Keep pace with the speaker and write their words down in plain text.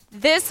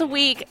This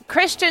week,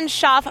 Christian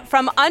Schaff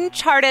from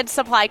Uncharted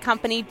Supply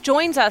Company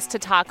joins us to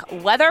talk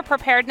weather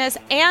preparedness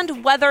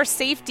and weather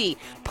safety.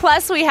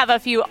 Plus, we have a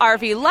few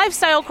RV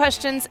lifestyle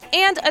questions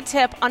and a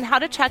tip on how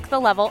to check the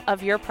level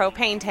of your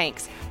propane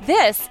tanks.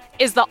 This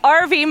is the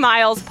RV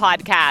Miles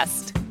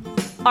podcast.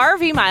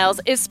 RV Miles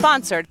is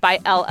sponsored by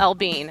LL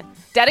Bean,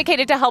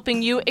 dedicated to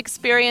helping you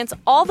experience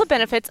all the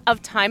benefits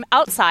of time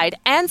outside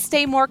and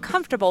stay more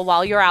comfortable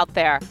while you're out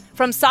there.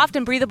 From soft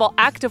and breathable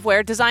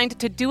activewear designed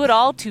to do it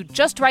all to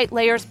just right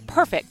layers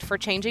perfect for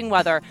changing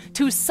weather,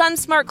 to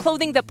sun-smart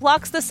clothing that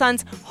blocks the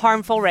sun's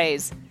harmful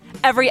rays.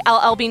 Every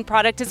LL Bean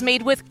product is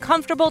made with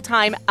comfortable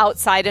time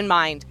outside in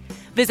mind.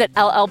 Visit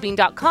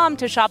llbean.com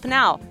to shop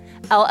now.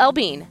 LL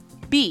Bean,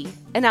 be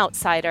an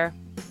outsider.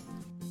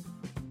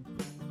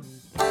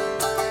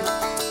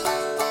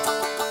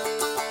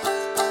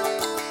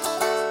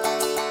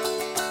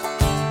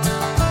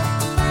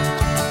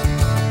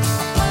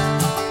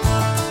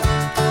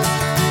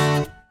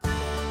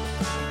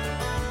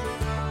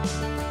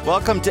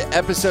 Welcome to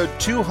episode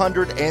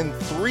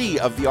 203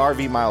 of the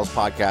RV Miles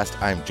podcast.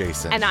 I'm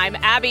Jason. And I'm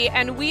Abby,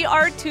 and we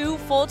are two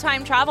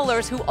full-time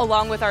travelers who,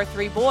 along with our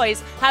three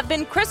boys, have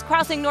been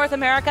crisscrossing North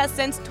America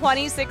since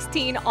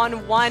 2016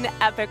 on one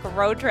epic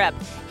road trip.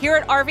 Here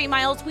at RV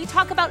Miles, we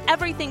talk about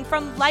everything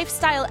from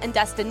lifestyle and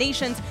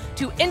destinations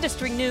to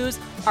industry news,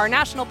 our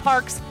national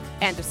parks,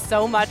 and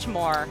so much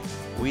more.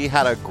 We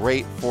had a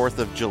great 4th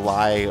of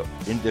July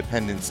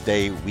Independence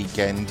Day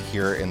weekend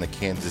here in the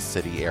Kansas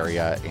City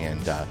area,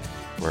 and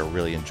we're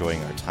really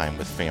enjoying our time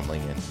with family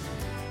and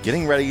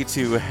getting ready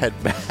to head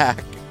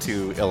back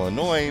to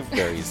Illinois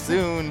very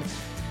soon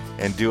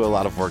and do a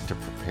lot of work to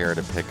prepare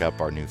to pick up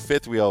our new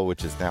fifth wheel,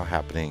 which is now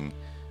happening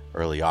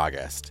early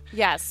August.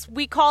 Yes,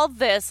 we called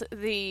this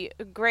the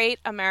Great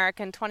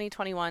American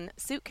 2021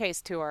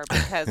 Suitcase Tour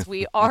because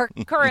we are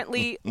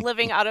currently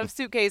living out of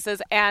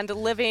suitcases and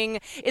living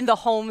in the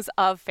homes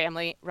of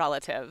family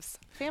relatives.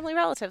 Family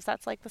relatives,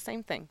 that's like the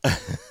same thing.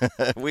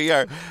 We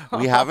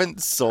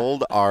haven't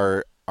sold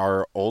our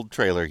old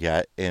trailer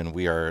yet, and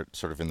we are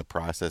sort of in the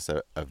process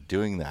of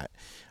doing that.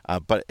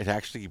 But it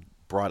actually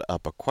brought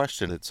up a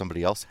question that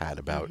somebody else had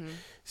about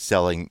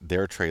selling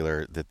their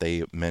trailer that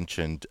they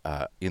mentioned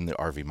in the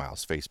RV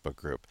Miles Facebook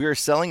group. We are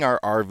selling our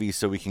RV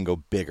so we can go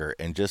bigger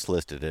and just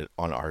listed it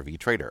on RV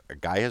Trader. A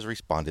guy has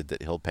responded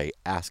that he'll pay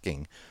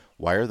asking,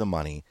 wire the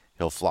money,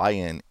 he'll fly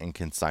in and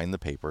can sign the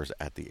papers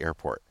at the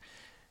airport.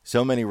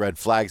 So many red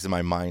flags in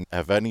my mind.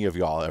 Have any of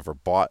y'all ever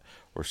bought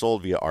or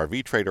sold via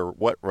RV Trader?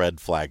 What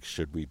red flags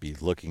should we be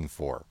looking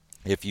for?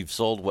 If you've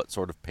sold, what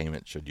sort of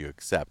payment should you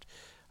accept?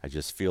 I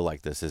just feel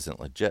like this isn't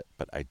legit,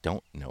 but I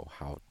don't know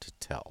how to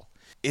tell.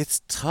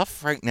 It's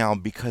tough right now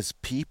because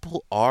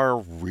people are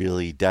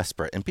really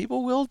desperate, and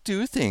people will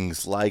do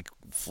things like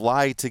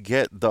fly to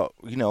get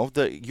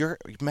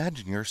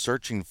imagine you're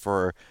searching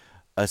for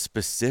a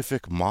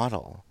specific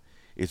model.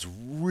 It's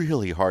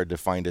really hard to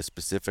find a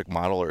specific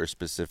model or a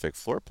specific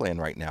floor plan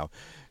right now.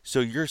 So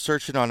you're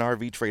searching on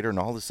RV Trader and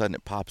all of a sudden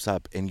it pops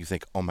up and you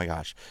think, oh my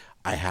gosh,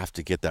 I have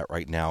to get that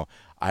right now.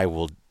 I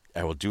will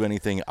do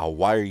anything. I'll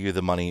wire you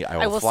the money.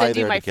 I will fly send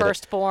you my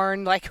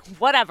firstborn, like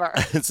whatever.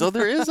 So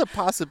there is a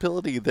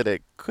possibility that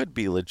it could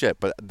be legit,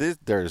 but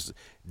there's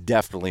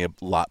definitely a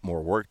lot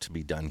more work to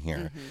be done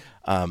here.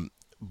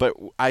 But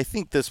I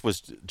think this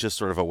was just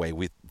sort of a way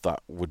we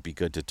thought would be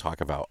good to talk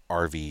about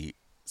RV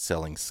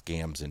selling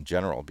scams in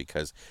general,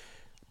 because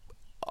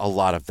a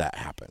lot of that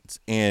happens,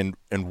 and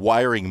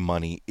wiring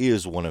money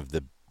is one of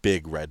the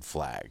big red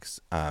flags.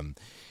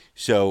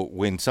 So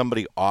when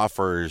somebody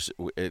offers,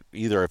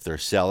 either if they're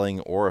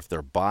selling or if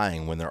they're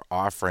buying, when they're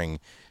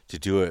offering to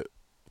do it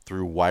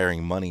through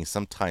wiring money,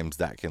 sometimes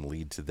that can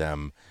lead to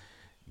them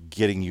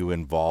getting you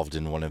involved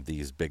in one of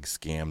these big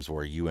scams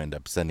where you end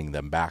up sending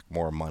them back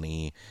more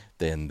money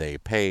than they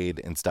paid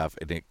and stuff,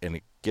 and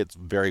it gets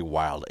very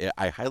wild.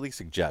 I highly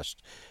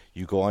suggest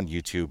you go on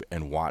YouTube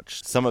and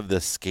watch some of the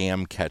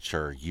scam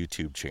catcher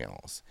YouTube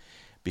channels,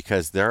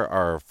 because there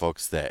are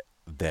folks that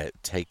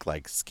take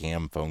like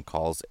scam phone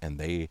calls and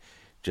they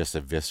just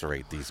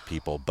eviscerate these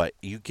people. But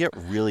you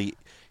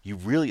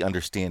really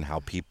understand how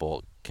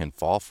people can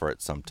fall for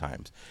it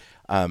sometimes.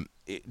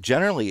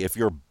 Generally, if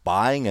you're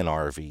buying an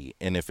RV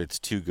and if it's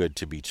too good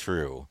to be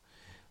true,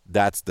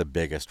 that's the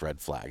biggest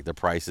red flag. The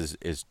price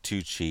is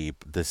too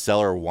cheap. The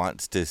seller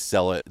wants to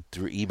sell it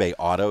through eBay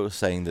Auto,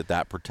 saying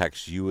that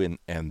protects you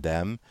and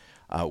them,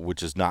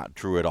 which is not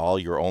true at all.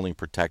 You're only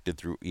protected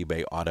through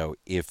eBay Auto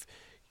if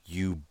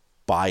you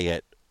buy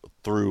it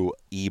through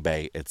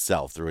eBay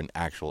itself, through an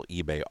actual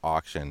eBay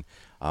auction,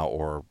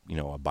 or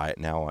a buy it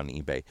now on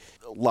eBay.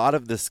 A lot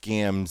of the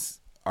scams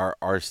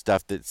are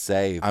stuff that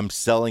say, I'm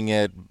selling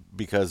it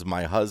because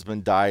my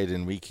husband died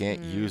and we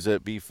can't use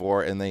it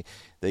before, and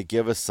they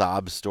give a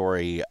sob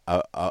story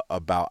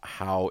about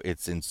how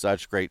it's in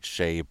such great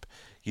shape.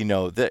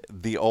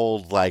 The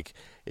old, like,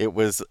 it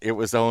was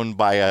owned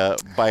by an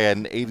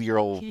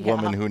 80-year-old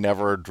woman who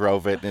never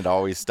drove it and it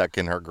always stuck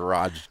in her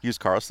garage, used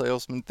car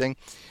salesman thing.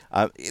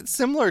 It's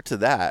similar to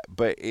that,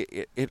 but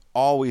it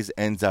always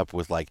ends up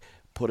with like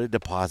put a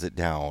deposit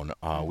down.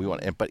 We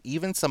want, but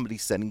even somebody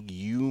sending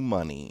you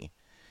money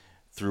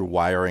through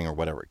wiring or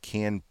whatever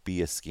can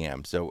be a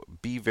scam. So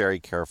be very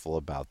careful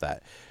about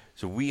that.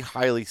 So we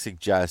highly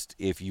suggest,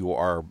 if you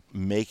are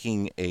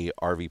making a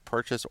RV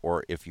purchase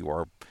or if you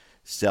are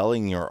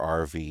selling your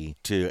RV,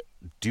 to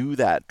do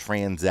that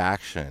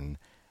transaction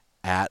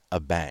at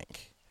a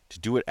bank. To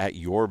do it at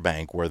your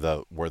bank where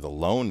the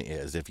loan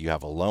is. If you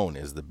have a loan,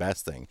 is the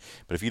best thing.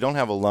 But if you don't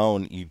have a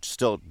loan,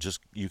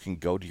 you can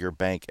go to your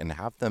bank and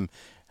have them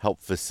help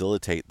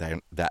facilitate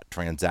that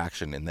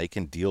transaction, and they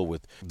can deal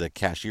with the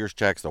cashier's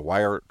checks, the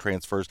wire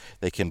transfers.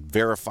 They can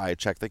verify a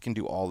check. They can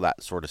do all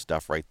that sort of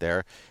stuff right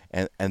there,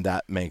 and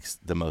that makes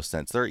the most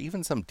sense. There are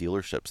even some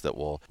dealerships that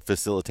will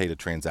facilitate a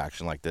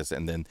transaction like this,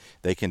 and then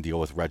they can deal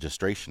with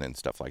registration and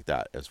stuff like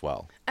that as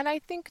well. And I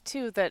think,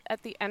 too, that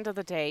at the end of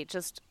the day,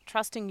 just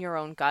trusting your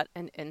own gut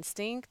and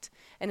instinct,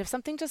 and if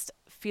something just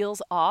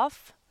feels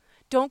off,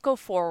 don't go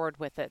forward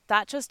with it.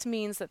 That just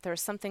means that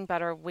there's something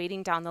better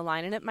waiting down the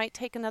line, and it might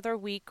take another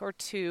week or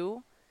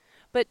two,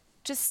 but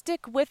just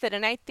stick with it.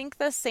 And I think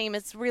the same,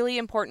 it's really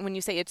important when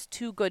you say it's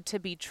too good to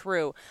be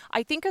true.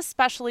 I think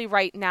especially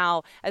right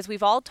now, as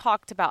we've all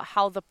talked about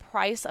how the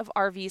price of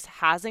RVs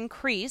has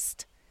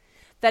increased,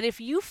 that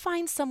if you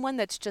find someone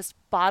that's just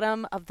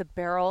bottom of the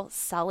barrel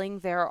selling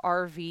their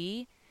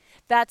RV,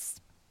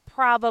 that's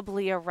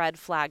probably a red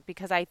flag,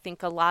 because I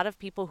think a lot of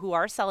people who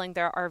are selling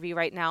their RV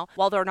right now,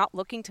 while they're not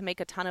looking to make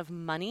a ton of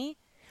money,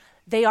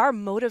 they are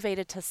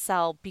motivated to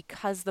sell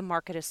because the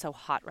market is so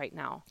hot right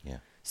now. Yeah.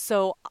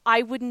 So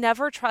I would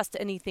never trust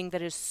anything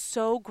that is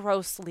so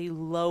grossly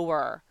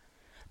lower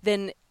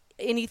than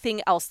anything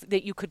else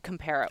that you could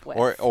compare it with.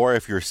 Or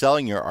if you're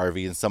selling your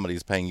RV and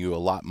somebody's paying you a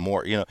lot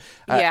more,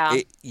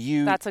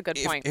 that's a good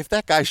point. If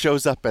that guy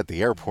shows up at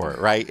the airport,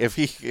 right? If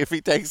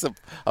he takes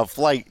a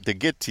flight to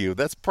get to you,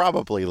 that's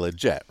probably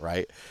legit,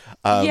 right?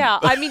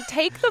 I mean,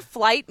 take the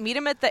flight, meet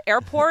him at the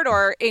airport,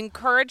 or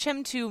encourage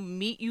him to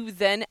meet you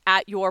then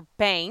at your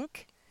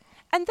bank,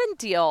 and then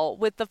deal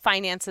with the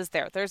finances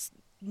there. There's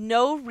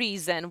no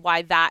reason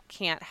why that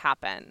can't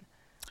happen.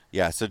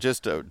 Yeah, so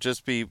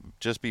just be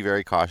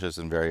very cautious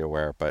and very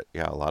aware. But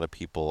yeah, a lot of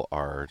people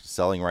are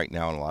selling right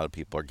now, and a lot of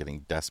people are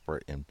getting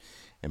desperate and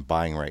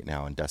buying right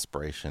now. And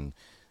desperation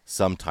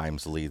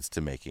sometimes leads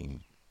to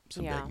making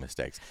some big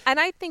mistakes.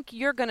 And I think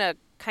you're gonna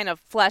kind of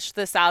flesh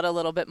this out a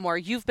little bit more.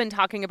 You've been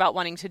talking about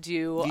wanting to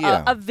do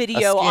a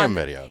video on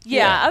video.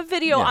 A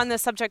video on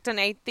this subject,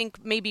 and I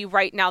think maybe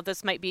right now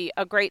this might be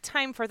a great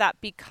time for that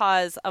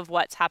because of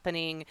what's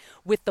happening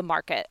with the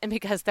market, and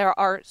because there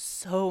are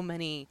so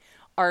many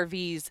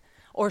RVs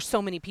or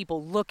so many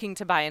people looking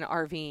to buy an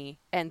RV,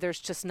 and there's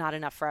just not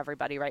enough for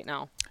everybody right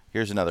now.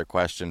 Here's another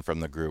question from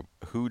the group.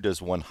 Who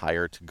does one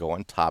hire to go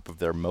on top of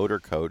their motor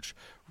coach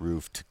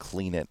roof to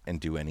clean it and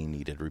do any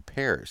needed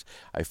repairs?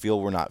 I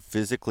feel we're not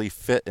physically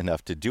fit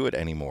enough to do it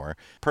anymore.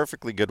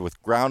 Perfectly good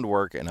with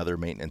groundwork and other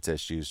maintenance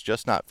issues,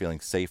 just not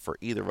feeling safe for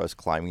either of us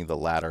climbing the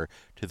ladder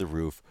to the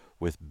roof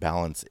with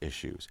balance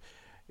issues.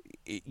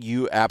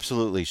 You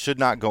absolutely should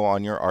not go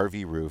on your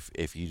RV roof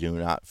if you do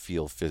not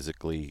feel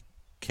physically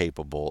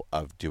capable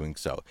of doing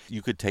so.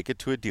 You could take it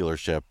to a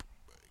dealership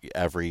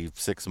every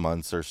 6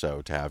 months or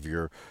so to have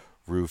your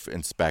roof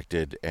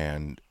inspected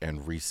and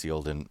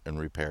resealed and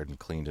repaired and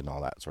cleaned and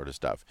all that sort of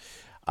stuff.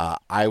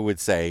 I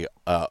would say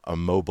a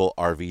mobile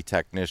RV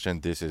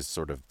technician, this is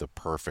sort of the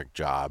perfect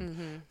job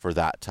for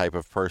that type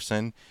of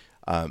person.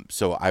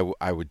 So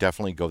I would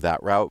definitely go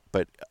that route,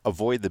 but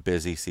avoid the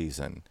busy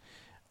season.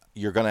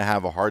 You're going to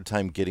have a hard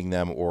time getting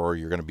them, or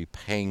you're going to be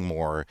paying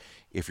more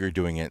if you're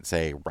doing it,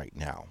 say, right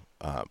now.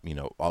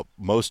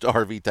 Most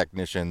RV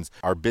technicians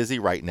are busy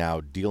right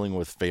now dealing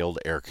with failed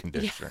air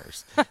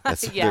conditioners.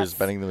 That's what they're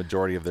spending the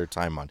majority of their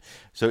time on.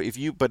 So if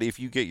you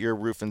get your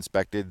roof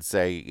inspected,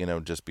 say,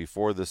 just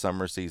before the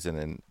summer season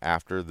and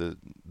after the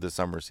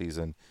summer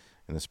season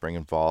in the spring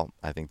and fall,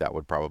 I think that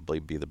would probably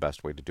be the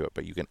best way to do it.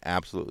 But you can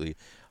absolutely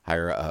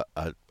hire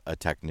a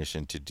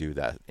technician to do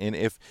that. And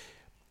if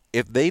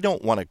they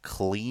don't want to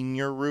clean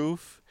your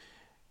roof,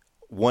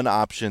 one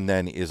option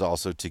then is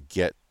also to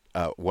get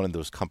one of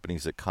those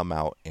companies that come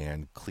out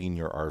and clean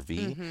your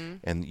RV,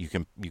 and you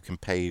can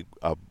pay.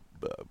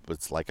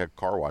 It's like a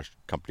car wash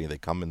company. They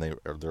come in their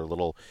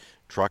little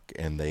truck,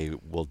 and they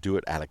will do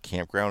it at a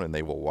campground, and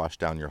they will wash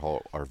down your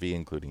whole RV,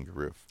 including your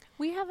roof.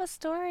 We have a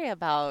story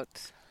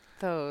about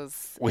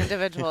those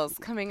individuals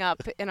coming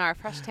up in our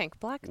Fresh Tank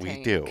Black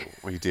Tank.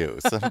 We do.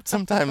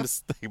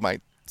 Sometimes they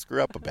might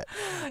screw up a bit.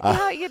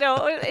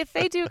 If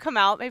they do come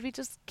out, maybe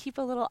just keep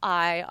a little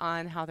eye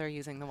on how they're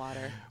using the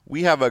water.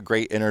 We have a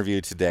great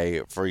interview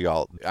today for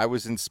y'all. I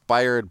was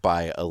inspired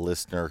by a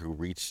listener who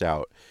reached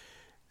out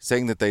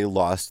saying that they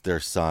lost their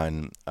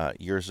son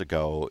years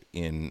ago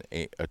in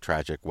a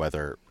tragic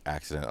weather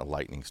accident, a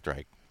lightning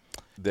strike.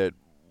 That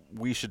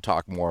we should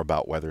talk more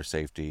about weather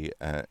safety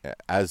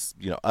as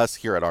us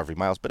here at RV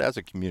Miles, but as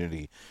a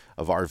community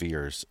of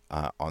RVers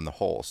on the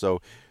whole.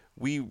 So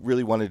we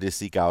really wanted to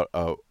seek out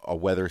a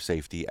weather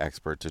safety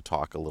expert to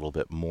talk a little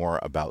bit more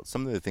about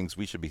some of the things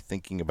we should be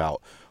thinking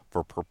about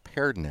for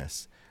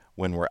preparedness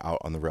when we're out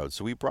on the road.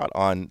 So we brought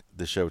on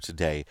the show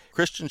today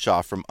Christian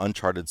Schaff from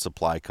Uncharted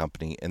Supply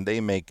Company, and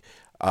they make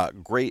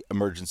great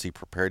emergency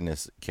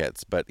preparedness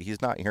kits. But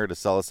he's not here to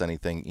sell us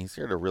anything. He's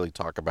here to really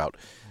talk about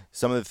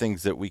some of the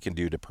things that we can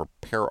do to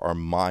prepare our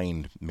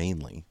mind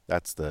mainly.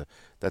 That's the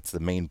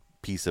main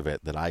piece of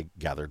it that I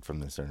gathered from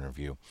this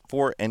interview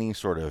for any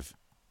sort of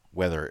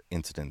weather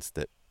incidents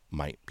that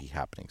might be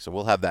happening. So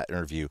we'll have that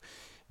interview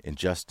in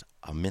just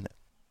a minute.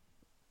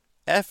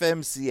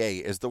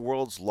 FMCA is the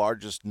world's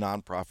largest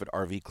nonprofit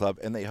RV club,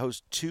 and they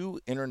host 2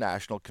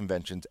 international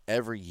conventions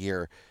every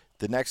year.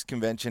 The next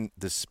convention,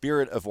 the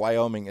Spirit of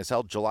Wyoming, is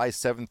held July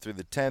 7th through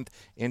the 10th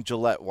in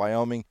Gillette,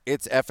 Wyoming.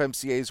 It's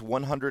FMCA's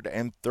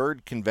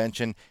 103rd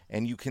convention,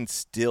 and you can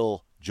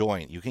still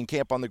join. You can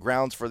camp on the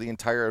grounds for the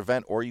entire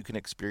event, or you can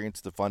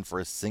experience the fun for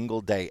a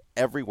single day.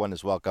 Everyone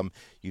is welcome.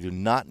 You do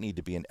not need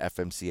to be an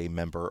FMCA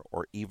member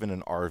or even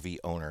an RV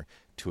owner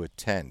to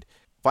attend.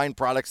 Find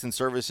products and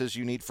services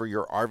you need for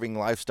your RVing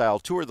lifestyle.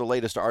 Tour the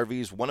latest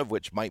RVs, one of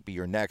which might be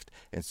your next,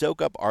 and soak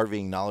up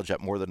RVing knowledge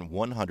at more than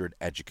 100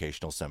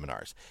 educational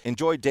seminars.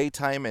 Enjoy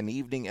daytime and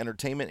evening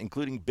entertainment,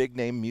 including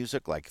big-name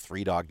music like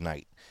Three Dog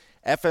Night.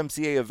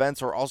 FMCA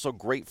events are also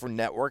great for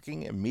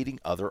networking and meeting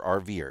other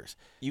RVers.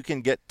 You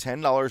can get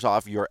 $10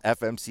 off your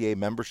FMCA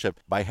membership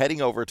by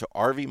heading over to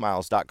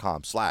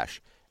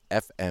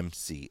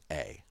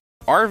rvmiles.com/FMCA.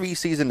 RV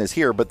season is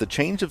here, but the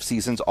change of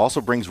seasons also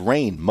brings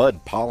rain,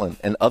 mud, pollen,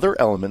 and other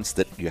elements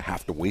that you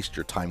have to waste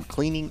your time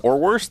cleaning, or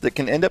worse, that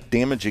can end up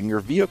damaging your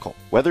vehicle.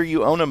 Whether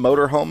you own a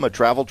motorhome, a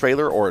travel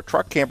trailer, or a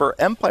truck camper,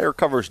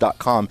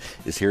 EmpireCovers.com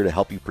is here to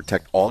help you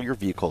protect all your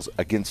vehicles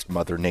against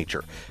Mother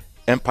Nature.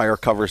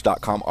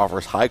 EmpireCovers.com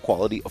offers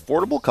high-quality,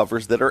 affordable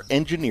covers that are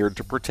engineered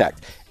to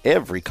protect.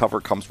 Every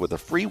cover comes with a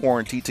free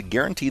warranty to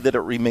guarantee that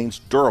it remains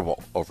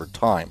durable over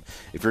time.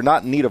 If you're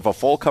not in need of a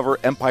full cover,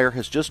 Empire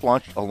has just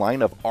launched a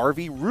line of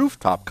RV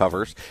rooftop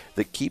covers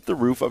that keep the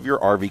roof of your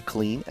RV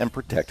clean and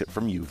protect it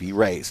from UV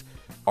rays.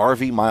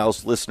 RV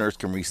Miles listeners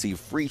can receive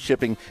free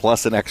shipping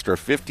plus an extra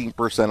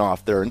 15%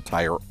 off their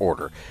entire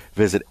order.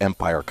 Visit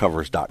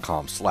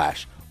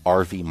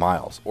EmpireCovers.com/RV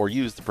Miles or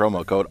use the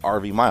promo code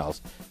RV Miles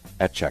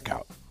at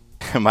checkout.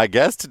 My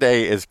guest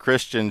today is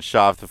Christian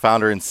Schaff, the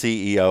founder and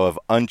CEO of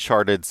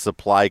Uncharted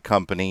Supply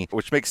Company,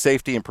 which makes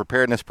safety and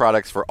preparedness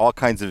products for all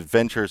kinds of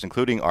adventures,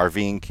 including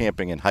RVing,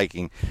 camping, and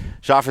hiking.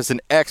 Schaff is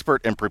an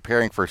expert in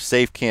preparing for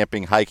safe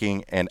camping,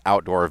 hiking, and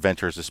outdoor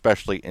adventures,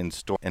 especially in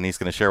storm. And he's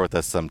going to share with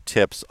us some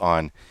tips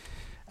on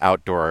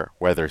outdoor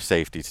weather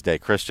safety today.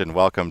 Christian,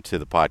 welcome to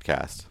the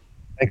podcast.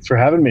 Thanks for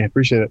having me. I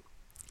appreciate it.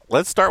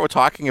 Let's start with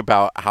talking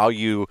about how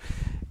you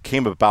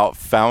came about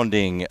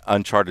founding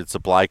Uncharted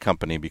Supply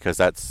Company, because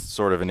that's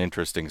sort of an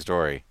interesting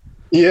story.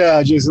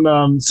 Yeah,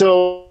 Jason.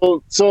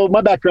 So my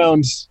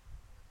background,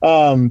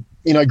 I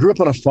grew up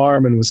on a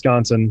farm in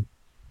Wisconsin,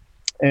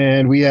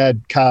 and we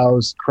had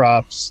cows,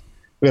 crops.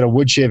 We had a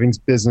wood shavings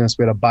business.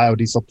 We had a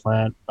biodiesel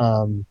plant.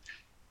 And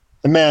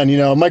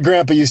man, my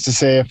grandpa used to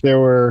say if there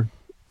were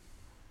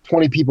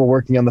 20 people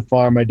working on the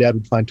farm, my dad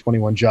would find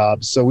 21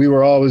 jobs. So we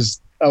were always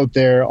out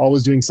there,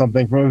 always doing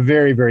something from a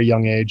very, very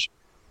young age.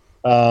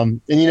 And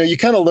you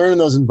kind of learn in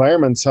those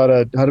environments how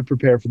to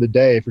prepare for the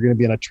day. If you're going to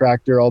be in a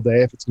tractor all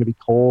day, if it's going to be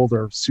cold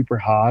or super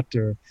hot,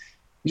 or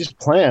you just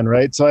plan,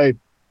 right? So I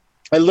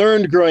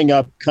learned growing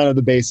up kind of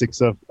the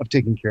basics of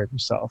taking care of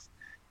yourself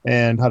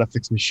and how to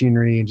fix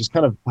machinery and just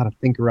kind of how to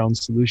think around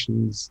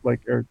solutions,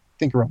 or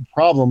think around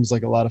problems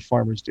like a lot of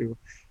farmers do.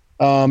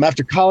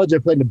 After college, I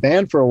played in a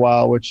band for a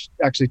while, which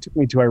actually took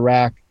me to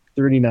Iraq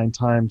 39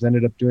 times. I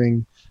ended up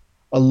doing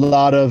a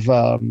lot of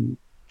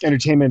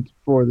entertainment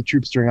for the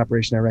troops during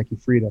Operation Iraqi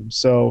Freedom.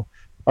 So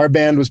our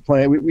band was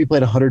playing, we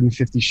played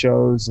 150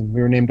 shows, and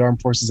we were named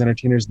Armed Forces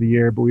Entertainers of the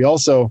Year, but we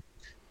also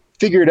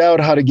figured out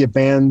how to get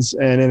bands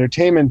and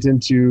entertainment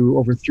into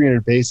over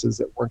 300 bases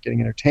that weren't getting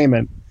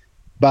entertainment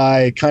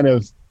by kind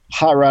of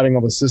hot rodding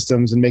all the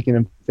systems and making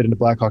them fit into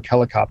Black Hawk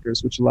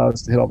helicopters, which allowed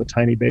us to hit all the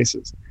tiny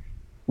bases.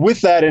 With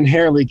that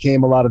inherently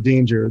came a lot of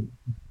danger.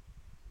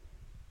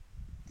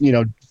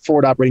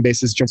 Forward operating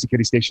bases, joint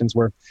security stations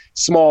were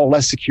small,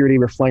 less security.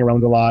 We're flying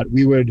around a lot.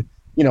 We would,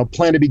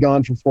 plan to be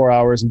gone for 4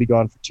 hours and be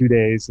gone for 2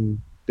 days, and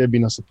there'd be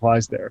no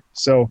supplies there.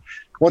 So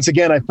once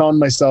again, I found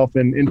myself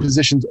in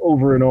positions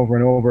over and over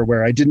and over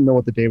where I didn't know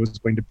what the day was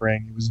going to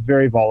bring. It was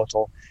very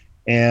volatile.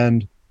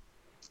 And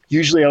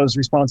usually I was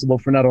responsible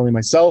for not only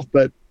myself,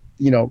 but,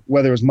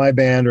 whether it was my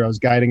band or I was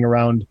guiding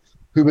around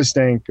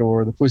Hoobastank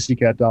or the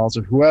Pussycat Dolls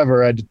or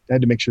whoever, I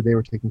had to make sure they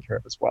were taken care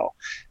of as well.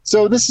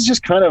 So this is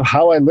just kind of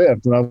how I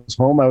lived. When I was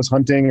home, I was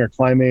hunting or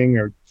climbing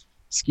or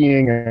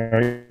skiing,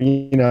 or,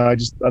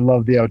 I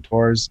love the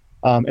outdoors.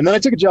 And then I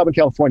took a job in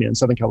California, in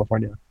Southern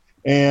California.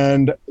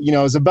 And, it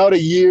was about a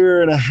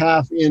year and a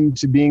half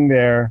into being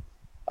there.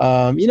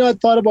 I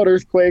thought about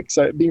earthquakes.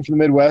 Being from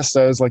the Midwest,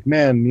 I was like,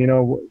 man,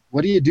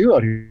 what do you do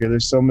out here?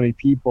 There's so many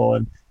people.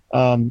 And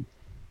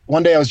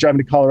one day I was driving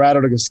to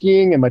Colorado to go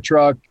skiing in my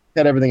truck,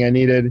 had everything I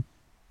needed.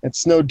 It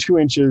snowed 2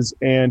 inches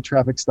and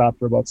traffic stopped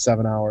for about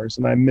 7 hours.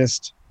 And I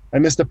missed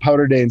a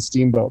powder day in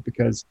Steamboat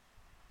because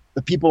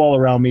the people all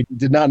around me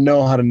did not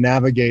know how to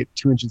navigate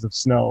 2 inches of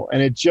snow.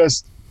 And it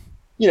just,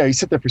 you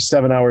sit there for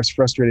 7 hours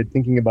frustrated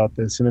thinking about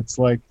this. And it's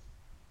like,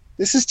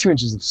 this is 2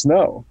 inches of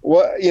snow.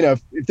 What,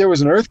 if there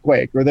was an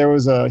earthquake or there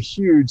was a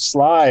huge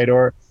slide,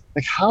 or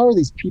like, how are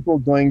these people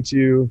going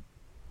to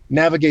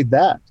navigate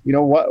that?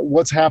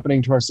 What's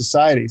happening to our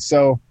society?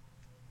 So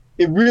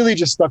it really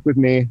just stuck with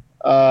me.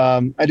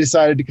 I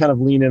decided to kind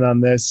of lean in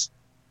on this.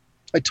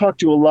 I talked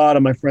to a lot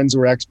of my friends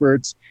who are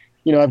experts.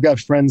 I've got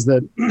friends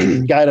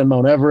that guide on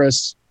Mount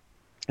Everest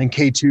and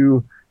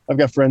K2. I've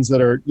got friends that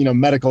are,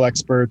 medical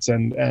experts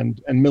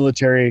and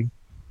military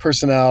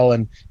personnel.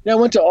 And I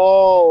went to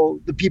all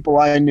the people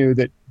I knew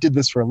that did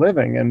this for a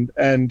living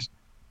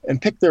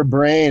and picked their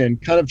brain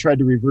and kind of tried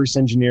to reverse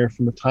engineer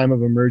from the time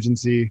of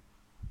emergency,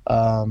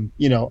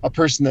 a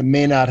person that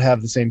may not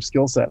have the same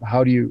skill set.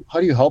 How do you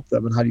help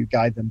them and how do you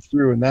guide them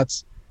through? And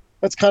that's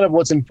kind of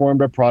what's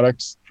informed our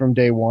products from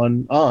day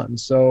one on.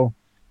 So,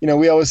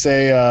 we always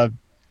say,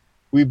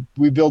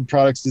 we build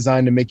products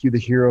designed to make you the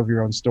hero of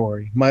your own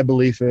story. My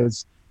belief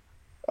is,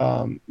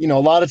 a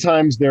lot of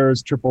times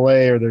there's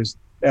AAA or there's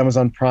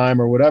Amazon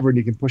Prime or whatever, and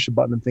you can push a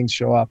button and things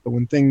show up. But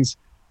when things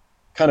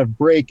kind of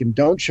break and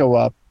don't show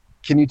up,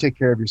 can you take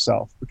care of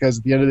yourself? Because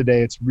at the end of the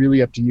day, it's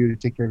really up to you to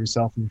take care of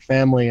yourself and your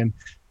family. And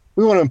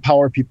we want to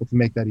empower people to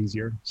make that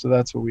easier. So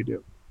that's what we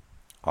do.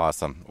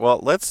 Awesome. Well,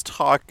 let's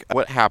talk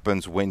what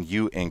happens when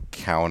you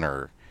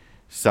encounter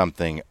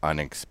something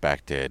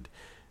unexpected.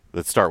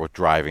 Let's start with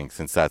driving,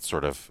 since that's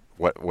sort of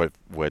what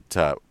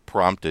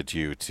prompted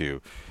you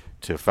to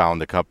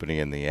found the company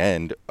in the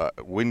end.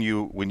 When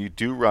you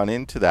do run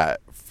into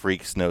that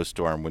freak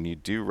snowstorm, when you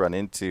do run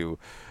into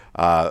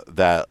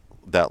that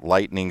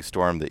lightning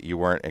storm that you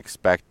weren't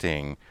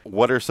expecting,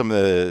 what are some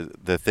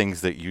of the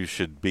things that you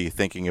should be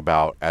thinking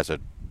about as a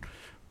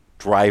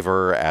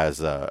driver, as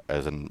an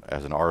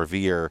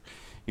RVer?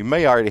 You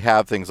may already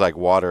have things like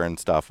water and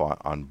stuff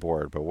on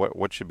board, but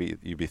what should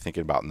you be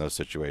thinking about in those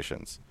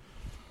situations?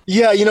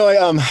 Yeah,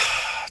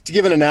 to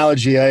give an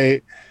analogy,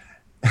 I've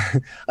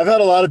had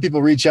a lot of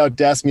people reach out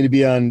to ask me to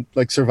be on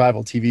like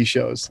survival TV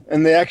shows,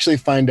 and they actually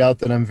find out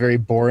that I'm very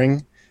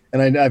boring,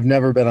 and I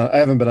haven't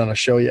been on a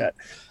show yet.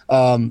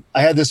 I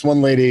had this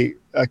one lady,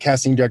 a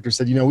casting director,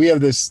 said, we have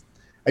this.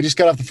 I just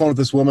got off the phone with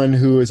this woman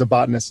who is a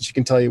botanist, and she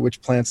can tell you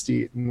which plants to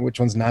eat and which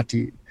ones not to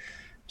eat.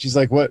 She's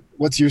like,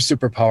 what's your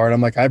superpower? And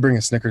I'm like, I bring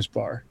a Snickers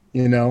bar.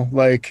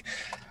 I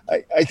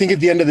think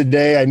at the end of the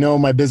day, I know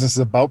my business is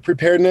about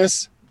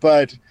preparedness,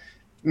 but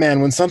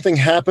man, when something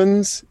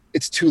happens,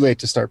 it's too late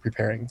to start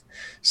preparing.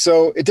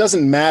 So it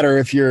doesn't matter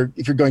if you're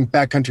going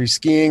backcountry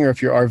skiing or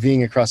if you're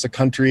RVing across a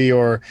country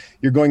or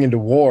you're going into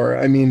war.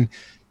 I mean,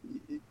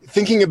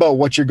 thinking about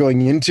what you're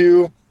going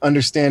into,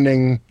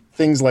 understanding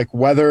things like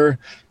weather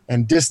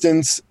and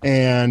distance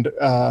and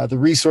the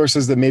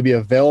resources that may be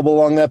available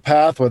along that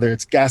path, whether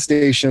it's gas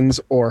stations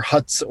or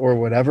huts or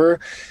whatever,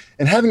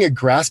 and having a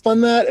grasp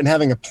on that and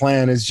having a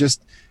plan is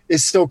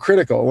so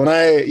critical. When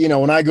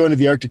I go into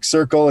the Arctic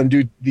Circle and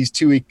do these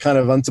 2-week kind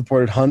of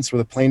unsupported hunts where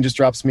the plane just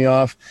drops me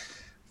off,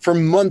 for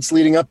months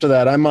leading up to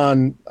that, I'm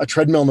on a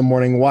treadmill in the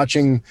morning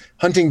watching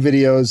hunting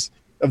videos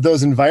of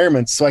those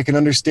environments so I can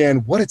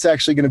understand what it's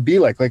actually going to be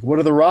like. Like, what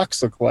do the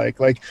rocks look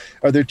like? Like,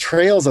 are there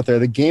trails out there?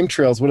 The game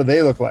trails, what do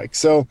they look like?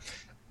 So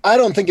I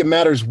don't think it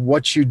matters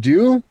what you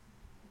do.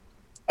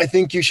 I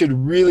think you should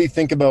really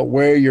think about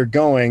where you're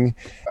going.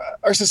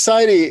 Our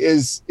society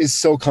is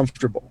so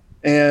comfortable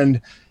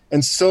and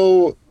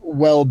so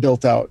well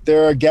built out.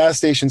 There are gas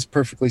stations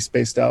perfectly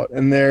spaced out,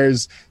 and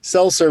there's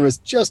cell service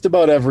just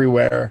about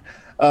everywhere.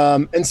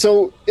 And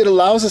so it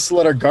allows us to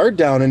let our guard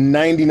down, and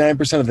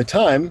 99% of the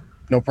time,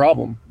 no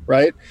problem,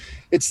 right?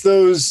 It's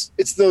those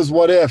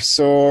what ifs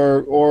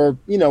or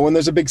when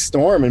there's a big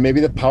storm and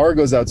maybe the power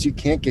goes out so you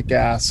can't get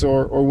gas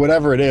or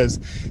whatever it is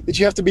that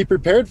you have to be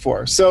prepared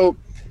for. So,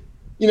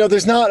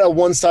 there's not a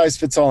one size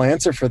fits all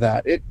answer for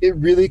that. It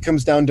really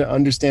comes down to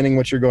understanding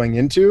what you're going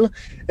into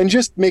and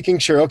just making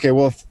sure, okay,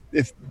 well,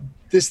 if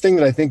this thing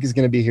that I think is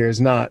going to be here is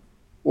not,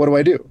 what do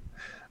I do?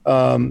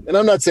 And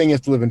I'm not saying you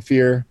have to live in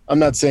fear. I'm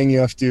not saying you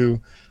have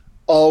to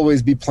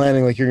always be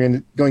planning like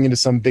you're going into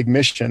some big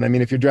mission. I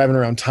mean, if you're driving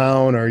around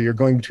town or you're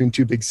going between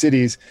two big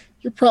cities,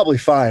 you're probably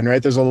fine,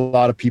 right? There's a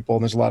lot of people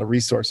and there's a lot of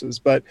resources,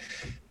 but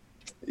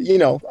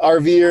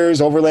RVers,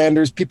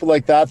 overlanders, people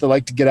like that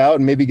like to get out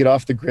and maybe get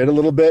off the grid a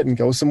little bit and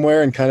go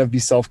somewhere and kind of be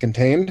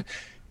self-contained.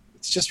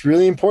 It's just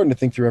really important to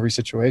think through every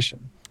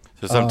situation.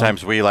 So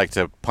sometimes we like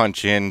to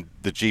punch in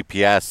the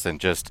GPS and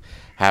just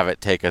have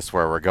it take us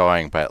where we're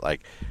going, but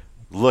like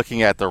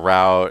looking at the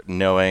route,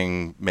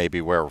 knowing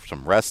maybe where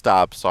some rest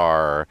stops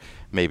are,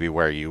 maybe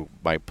where you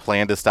might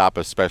plan to stop,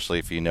 especially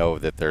if you know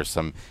that there's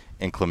some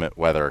inclement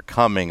weather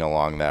coming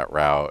along that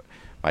route,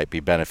 might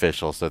be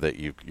beneficial so that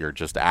you're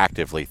just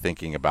actively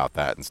thinking about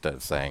that instead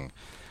of saying,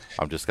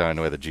 I'm just going to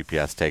know where the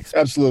GPS takes me.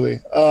 Absolutely.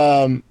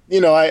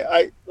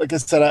 I like I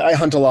said, I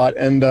hunt a lot,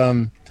 and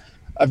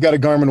I've got a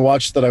Garmin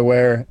watch that I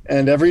wear,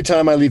 and every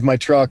time I leave my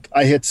truck,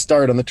 I hit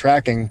start on the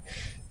tracking,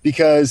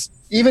 because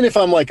even if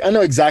I'm like, I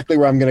know exactly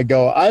where I'm going to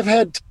go, I've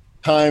had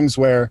times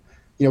where,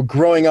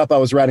 growing up, I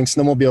was riding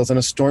snowmobiles and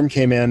a storm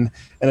came in,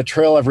 and a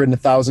trail I've ridden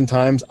 1,000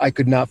 times, I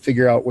could not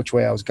figure out which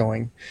way I was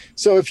going.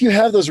 So if you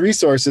have those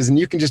resources and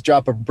you can just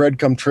drop a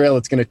breadcrumb trail,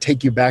 it's going to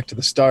take you back to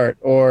the start,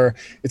 or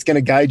it's going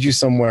to guide you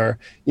somewhere.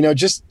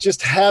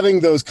 Just having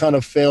those kind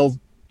of fail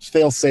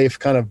safe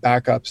kind of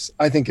backups,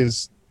 I think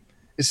is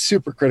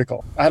super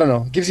critical. I don't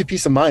know. It gives you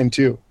peace of mind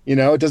too.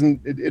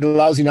 It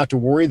allows you not to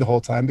worry the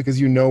whole time because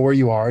you know where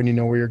you are and you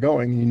know where you're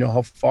going and you know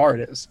how far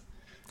it is.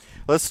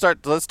 Let's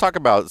talk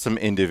about some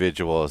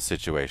individual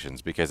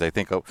situations, because I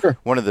think Sure.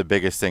 one of the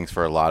biggest things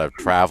for a lot of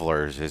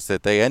travelers is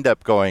that they end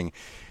up going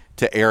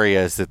to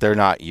areas that they're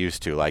not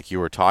used to. Like you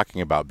were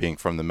talking about being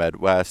from the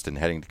Midwest and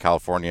heading to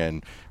California,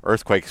 and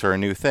earthquakes are a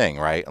new thing,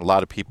 right? A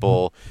lot of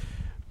people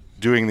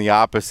doing the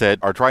opposite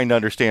are trying to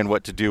understand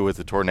what to do with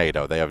a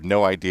tornado. They have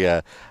no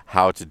idea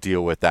how to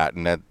deal with that,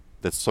 and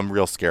that's some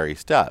real scary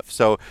stuff.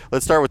 So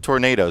let's start with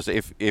tornadoes.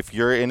 If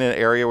you're in an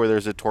area where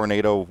there's a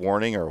tornado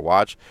warning or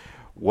watch,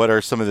 what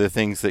are some of the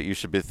things that you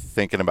should be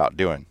thinking about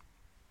doing?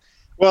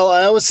 Well,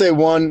 I always say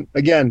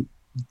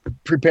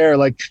prepare,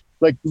 like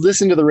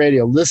listen to the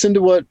radio, listen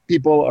to what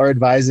people are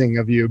advising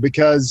of you,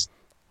 because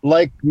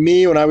like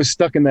me, when I was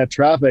stuck in that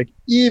traffic,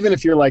 even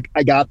if you're like,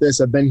 I got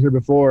this, I've been here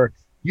before,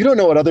 you don't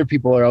know what other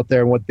people are out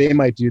there and what they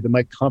might do that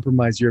might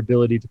compromise your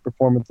ability to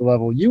perform at the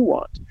level you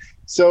want.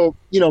 So,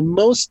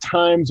 most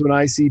times when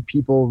I see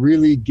people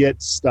really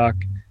get stuck,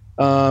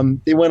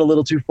 they went a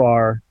little too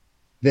far.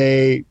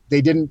 They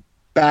didn't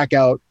back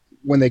out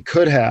when they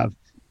could have.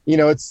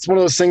 It's one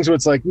of those things where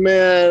it's like,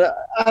 man,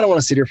 I don't want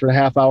to sit here for a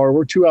half hour.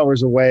 We're 2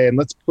 hours away and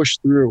let's push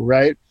through,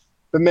 right?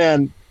 But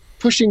man,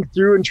 pushing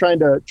through and trying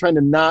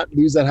to not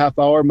lose that half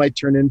hour might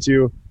turn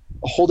into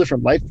a whole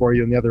different life for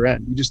you on the other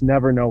end. You just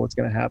never know what's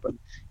going to happen.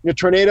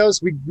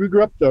 Tornadoes, we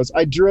grew up those.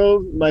 I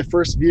drove my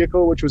first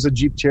vehicle, which was a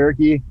Jeep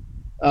Cherokee,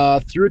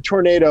 through a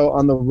tornado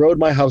on the road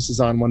my house is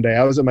on one day.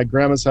 I was at my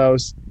grandma's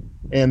house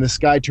and the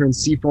sky turned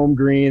seafoam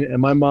green, and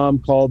my mom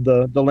called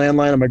the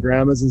landline of my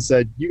grandma's and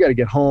said, you got to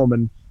get home.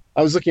 And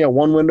I was looking at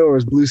one window, it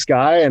was blue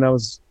sky, and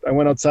I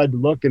went outside to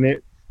look,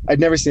 and I'd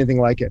never seen anything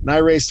like it. And I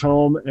raced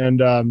home, and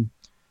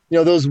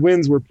those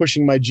winds were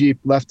pushing my Jeep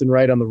left and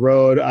right on the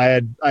road. I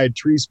had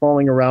trees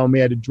falling around me.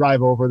 I had to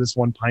drive over this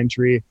one pine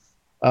tree.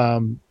 I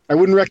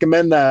wouldn't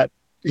recommend that,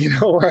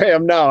 where I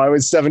am now. I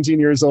was 17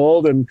 years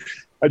old and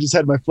I just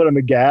had my foot on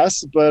the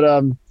gas. But,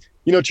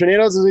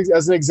 tornadoes,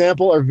 as an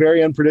example, are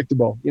very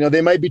unpredictable.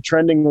 They might be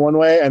trending one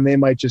way and they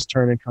might just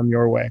turn and come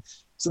your way.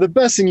 So the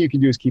best thing you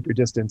can do is keep your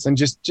distance and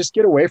just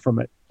get away from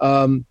it.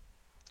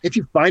 If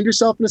you find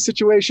yourself in a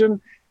situation,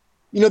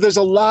 there's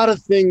a lot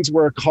of things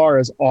where a car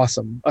is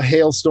awesome. A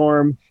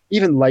hailstorm,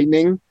 even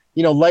lightning.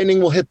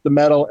 Lightning will hit the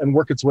metal and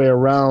work its way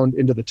around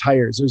into the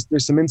tires.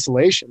 There's some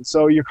insulation.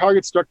 So your car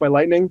gets struck by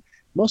lightning,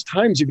 most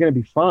times you're going to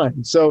be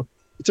fine. So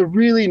it's a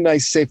really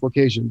nice, safe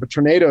location. But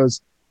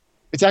tornadoes,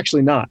 it's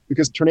actually not,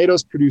 because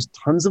tornadoes produce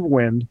tons of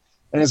wind.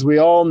 And as we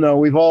all know,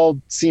 we've all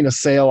seen a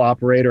sail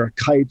operate or a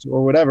kite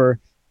or whatever.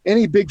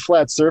 Any big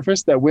flat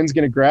surface that wind's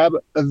going to grab,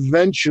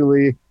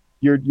 eventually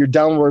your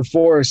downward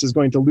force is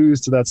going to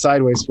lose to that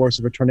sideways force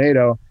of a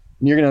tornado,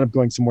 and you're going to end up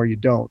going somewhere you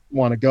don't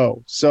want to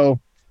go. So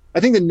I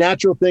think the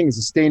natural thing is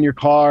to stay in your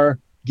car,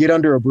 get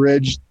under a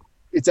bridge.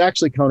 It's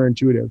actually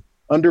counterintuitive.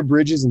 Under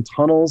bridges and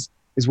tunnels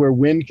is where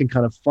wind can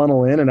kind of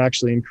funnel in and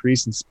actually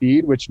increase in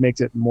speed, which makes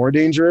it more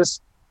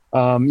dangerous.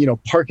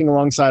 Parking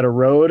alongside a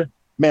road,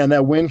 man,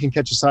 that wind can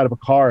catch the side of a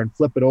car and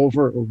flip it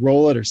over or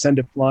roll it or send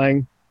it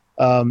flying.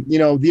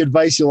 The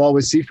advice you'll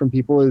always see from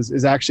people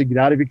is actually get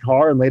out of your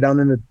car and lay down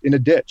in a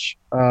ditch.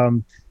 I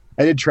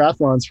did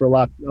triathlons for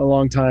a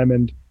long time,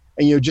 and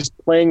just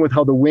playing with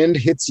how the wind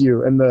hits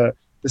you and the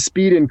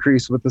speed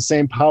increase with the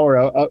same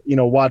power,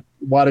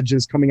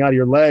 wattages coming out of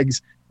your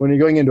legs when you're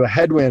going into a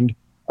headwind.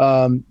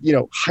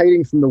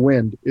 Hiding from the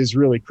wind is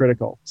really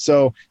critical.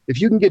 So if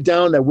you can get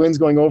down, that wind's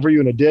going over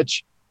you in a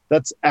ditch,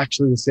 that's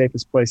actually the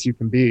safest place you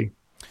can be.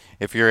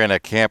 If you're in a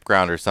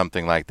campground or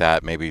something like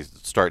that, maybe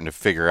starting to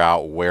figure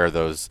out where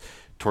those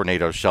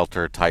tornado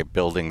shelter type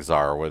buildings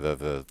are, whether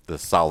the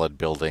solid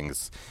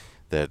buildings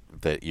that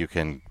you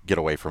can get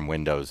away from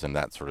windows and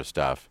that sort of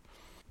stuff.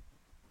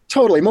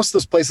 Totally. Most of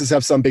those places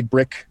have some big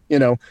brick,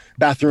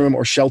 bathroom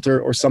or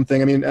shelter or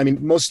something. I mean,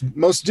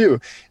 most do.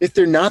 If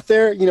they're not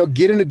there,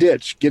 get in a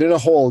ditch, get in a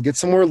hole, get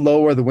somewhere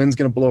low where the wind's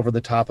going to blow over the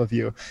top of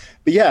you.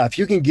 But yeah, if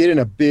you can get in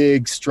a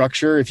big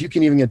structure, if you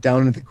can even get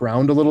down into the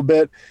ground a little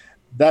bit,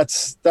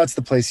 that's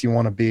the place you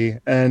want to be.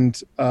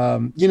 And,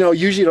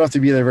 usually you don't have to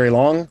be there very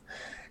long.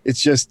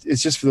 It's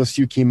just for those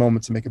few key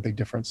moments to make a big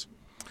difference.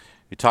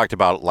 You talked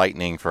about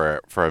lightning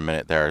for a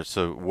minute there.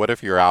 So what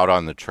if you're out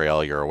on the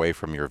trail, you're away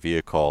from your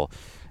vehicle,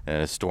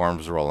 and a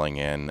storm's rolling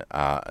in,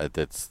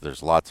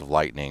 there's lots of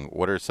lightning?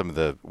 What are some of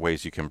the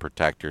ways you can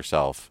protect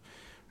yourself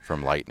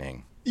from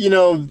lightning?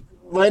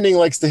 Lightning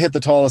likes to hit the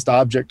tallest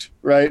object,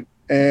 right?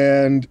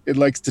 And it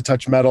likes to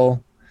touch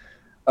metal.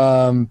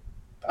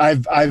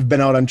 I've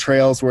been out on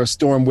trails where a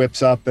storm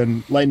whips up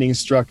and lightning is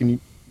struck and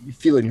you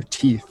feel it in your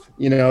teeth.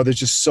 There's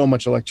just so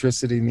much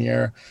electricity in the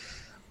air.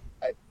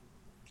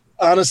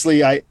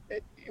 Honestly,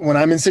 when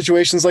I'm in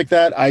situations like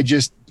that, I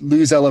just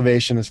lose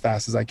elevation as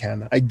fast as I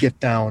can. I get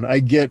down. I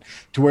get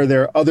to where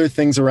there are other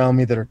things around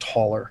me that are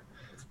taller.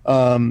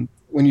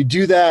 When you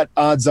do that,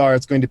 odds are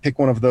it's going to pick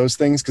one of those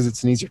things because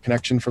it's an easier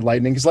connection for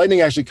lightning, because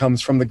lightning actually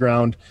comes from the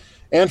ground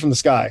and from the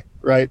sky,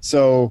 right?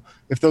 So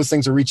if those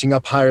things are reaching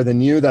up higher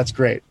than you, that's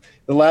great.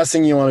 The last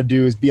thing you want to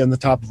do is be on the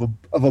top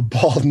of a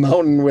bald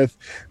mountain with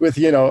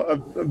a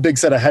big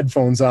set of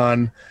headphones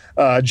on,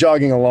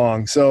 jogging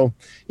along. So,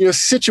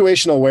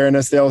 situational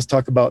awareness, they always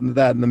talk about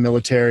that in the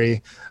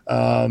military,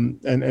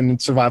 and in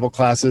survival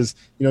classes,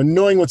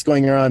 knowing what's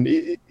going on.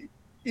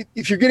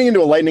 If you're getting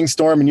into a lightning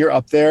storm and you're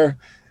up there,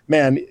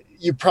 man,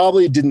 you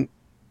probably didn't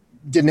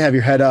have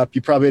your head up.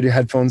 You probably had your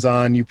headphones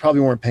on. You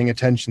probably weren't paying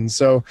attention.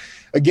 So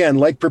again,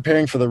 like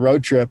preparing for the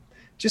road trip,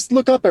 just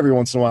look up every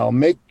once in a while.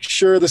 Make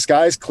sure the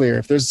sky's clear.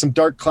 If there's some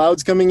dark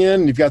clouds coming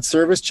in and you've got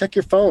service, check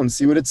your phone,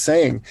 see what it's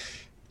saying.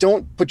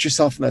 Don't put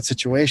yourself in that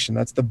situation.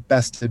 That's the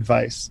best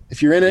advice.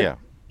 If you're in it,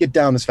 get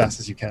down as fast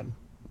as you can.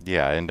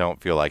 Yeah, and don't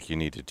feel like you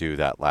need to do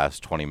that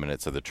last 20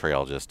 minutes of the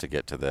trail just to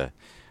get to the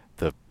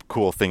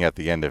cool thing at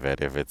the end of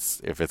it. If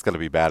it's going to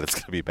be bad, it's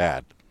going to be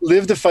bad.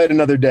 Live to fight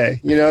another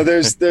day.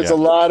 There's a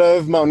lot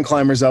of mountain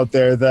climbers out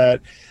there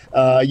that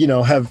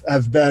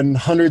have been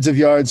hundreds of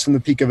yards from the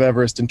peak of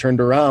Everest and turned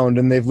around,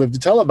 and they've lived to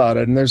tell about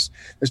it. And there's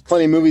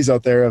plenty of movies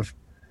out there of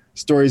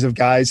stories of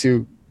guys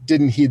who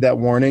didn't heed that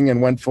warning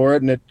and went for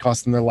it, and it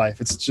cost them their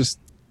life. It's just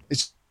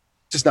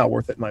not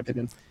worth it, in my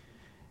opinion.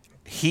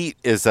 Heat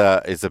is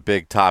a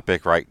big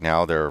topic right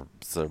now. There are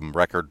some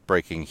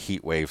record-breaking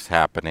heat waves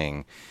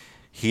happening.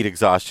 Heat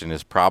exhaustion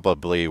is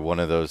probably one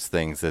of those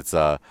things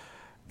that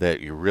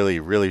you really,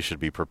 really should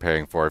be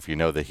preparing for. If you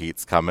know the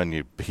heat's coming,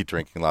 you'd be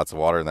drinking lots of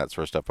water and that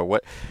sort of stuff. But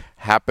what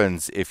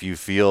happens if you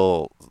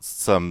feel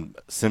some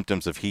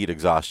symptoms of heat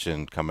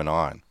exhaustion coming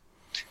on?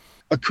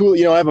 I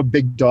have a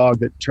big dog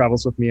that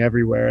travels with me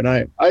everywhere, and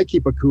I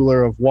keep a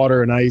cooler of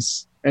water and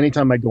ice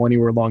anytime I go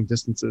anywhere long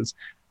distances.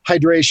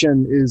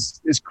 Hydration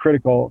is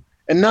critical,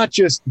 and not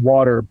just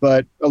water,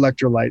 but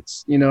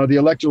electrolytes. The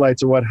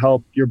electrolytes are what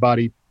help your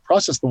body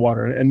process the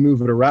water and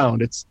move it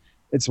around. It's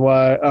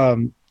why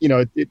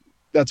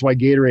that's why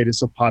Gatorade is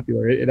so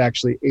popular. It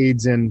actually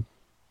aids in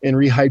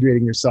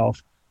rehydrating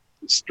yourself.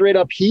 Straight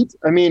up heat,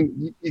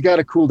 you got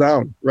to cool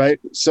down, right?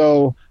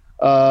 So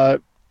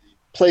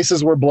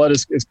places where blood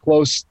is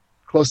close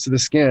to the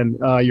skin,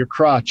 your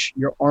crotch,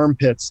 your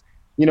armpits.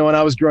 When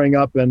I was growing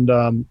up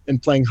and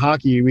playing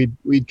hockey,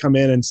 we'd come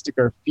in and stick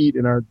our feet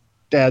in our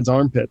dad's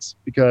armpits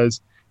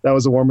because that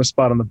was the warmest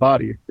spot on the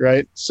body,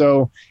 right?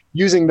 So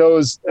using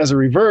those as a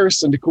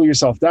reverse and to cool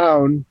yourself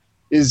down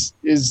is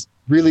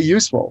really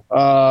useful,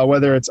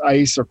 whether it's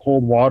ice or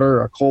cold water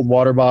or a cold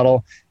water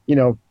bottle.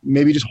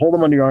 Maybe just hold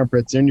them under your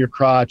armpits, in your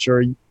crotch,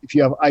 or if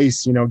you have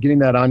ice, getting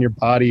that on your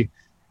body,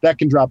 that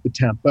can drop the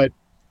temp. But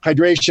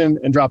hydration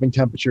and dropping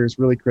temperature is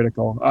really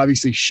critical.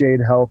 Obviously, shade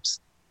helps.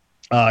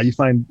 You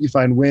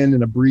find wind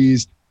and a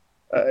breeze.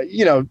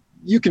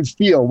 You can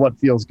feel what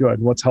feels good,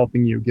 what's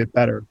helping you get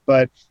better.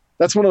 But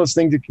that's one of those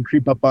things that can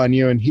creep up on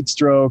you, and heat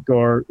stroke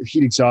or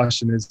heat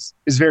exhaustion is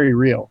very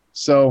real.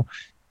 So,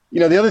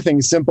 the other thing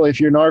is simple.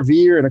 If you're an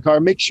RV or in a car,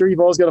 make sure you've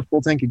always got a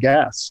full tank of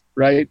gas,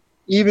 right?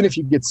 Even if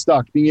you get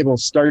stuck, being able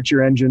to start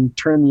your engine,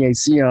 turn the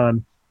AC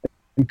on,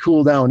 and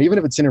cool down, even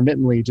if it's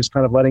intermittently, just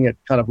kind of letting it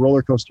kind of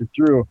roller coaster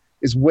through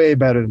is way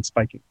better than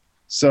spiking.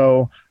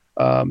 So,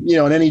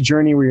 on any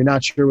journey where you're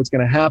not sure what's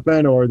going to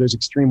happen or there's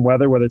extreme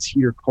weather, whether it's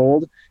heat or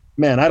cold,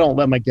 man, I don't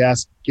let my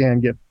gas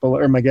tank get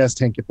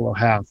below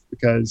half,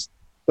 because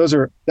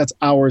that's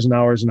hours and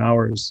hours and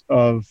hours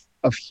of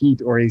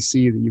heat or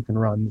AC that you can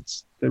run.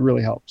 That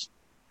really helps.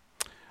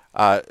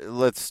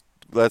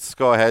 Let's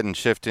go ahead and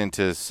shift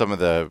into some of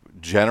the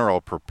general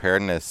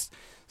preparedness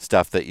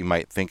stuff that you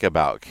might think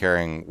about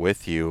carrying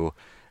with you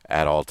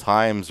at all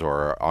times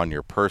or on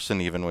your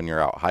person, even when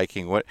you're out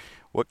hiking. What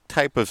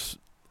type of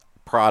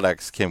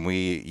products can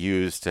we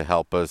use to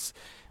help us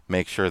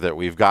make sure that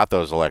we've got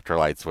those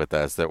electrolytes with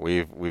us, that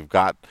we've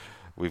got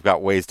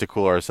ways to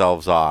cool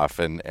ourselves off,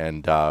 and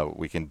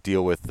we can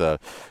deal with the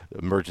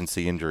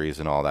emergency injuries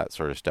and all that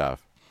sort of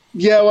stuff?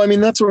 Yeah, well,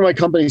 that's where my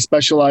company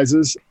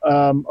specializes.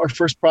 Our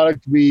first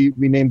product we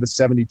named the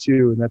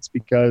 72, and that's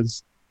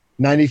because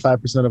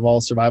 95% of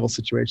all survival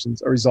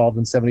situations are resolved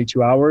in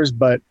 72 hours.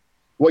 But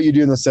what you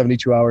do in those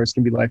 72 hours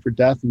can be life or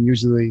death, and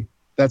usually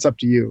that's up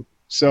to you.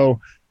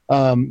 So,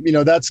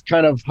 that's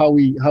kind of how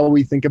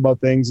we think about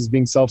things, as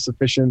being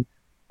self-sufficient.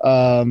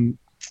 People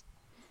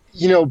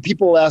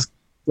ask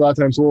a lot of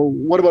times, well,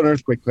 what about an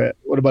earthquake kit?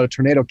 What about a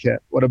tornado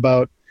kit? What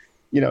about,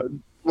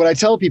 what I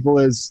tell people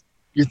is,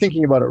 you're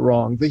thinking about it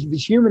wrong. The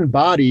human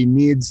body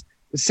needs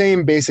the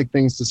same basic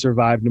things to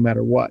survive no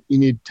matter what. You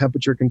need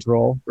temperature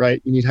control,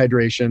 right? You need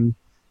hydration.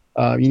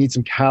 You need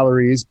some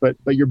calories, but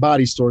your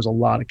body stores a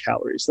lot of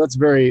calories. That's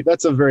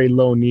a very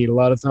low need a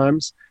lot of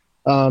times.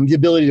 The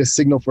ability to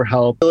signal for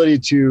help, ability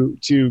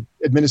to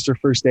administer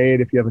first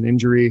aid if you have an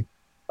injury.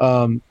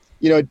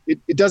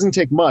 It doesn't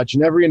take much,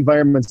 and every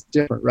environment's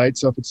different, right?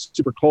 So if it's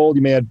super cold,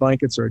 you may add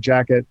blankets or a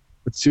jacket.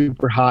 If it's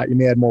super hot, you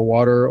may add more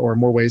water or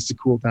more ways to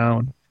cool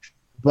down.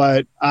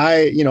 But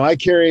I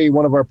carry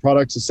one of our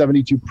products, a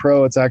 72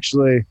 Pro. It's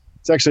actually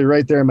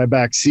right there in my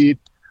back seat.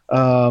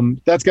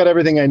 That's got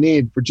everything I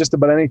need for just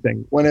about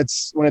anything. When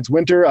it's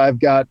winter, I've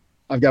got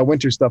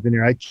winter stuff in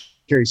here. I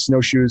carry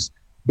snowshoes,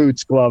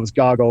 boots, gloves,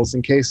 goggles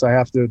in case I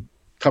have to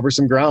cover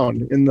some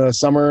ground. In the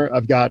summer,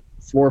 I've got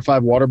 4 or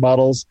 5 water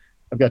bottles.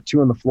 I've got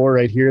 2 on the floor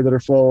right here that are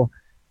full.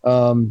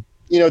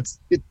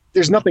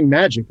 There's nothing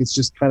magic. It's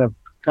just kind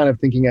of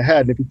thinking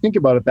ahead. And if you think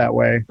about it that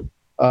way,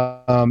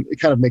 it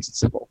kind of makes it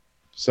simple.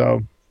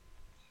 So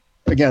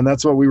again,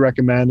 that's what we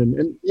recommend.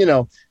 And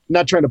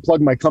not trying to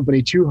plug my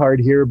company too hard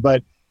here,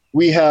 but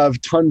we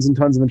have tons and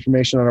tons of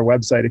information on our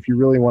website if you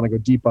really want to go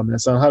deep on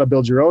this, on how to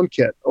build your own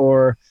kit,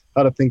 or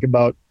how to think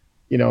about,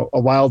 a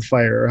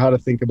wildfire, or how to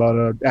think about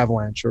an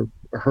avalanche or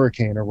a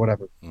hurricane or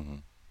whatever. Mm-hmm.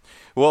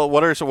 Well,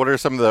 what are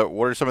some of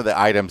the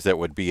items that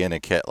would be in a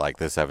kit like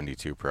the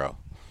 72 Pro?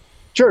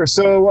 Sure.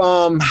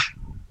 So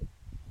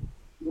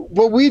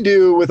what we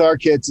do with our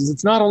kits is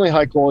it's not only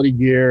high quality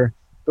gear,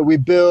 but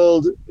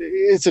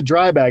it's a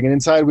dry bag, and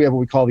inside we have what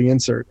we call the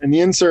insert. And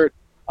the insert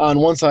on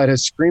one side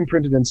has screen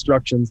printed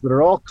instructions that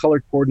are all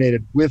color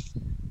coordinated with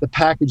the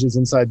packages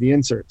inside the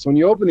insert. So when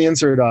you open the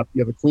insert up,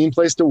 you have a clean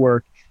place to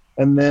work.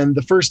 And then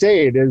the first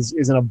aid is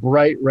in a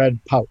bright red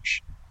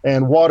pouch,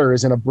 and water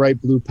is in a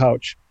bright blue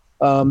pouch.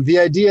 The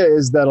idea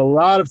is that a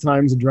lot of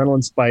times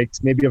adrenaline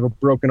spikes, maybe you have a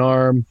broken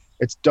arm,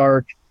 it's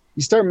dark,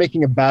 you start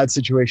making a bad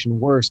situation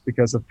worse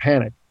because of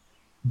panic.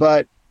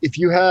 But if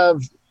you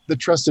have the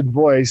trusted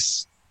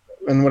voice,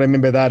 and what I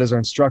mean by that is our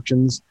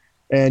instructions,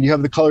 and you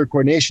have the color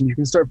coordination, you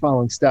can start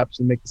following steps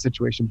and make the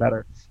situation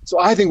better. So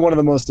I think one of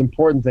the most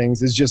important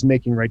things is just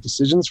making right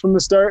decisions from the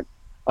start.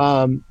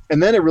 And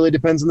then it really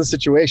depends on the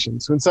situation.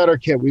 So inside our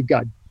kit, we've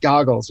got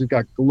goggles, we've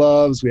got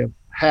gloves, we have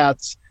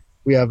hats,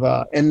 we have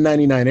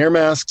N95 air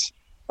masks,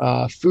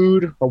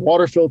 food, a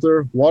water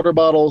filter, water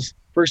bottles,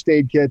 first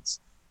aid kits,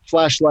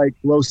 flashlight,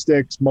 glow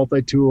sticks,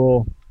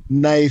 multi-tool,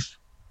 knife,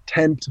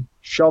 tent,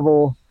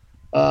 shovel.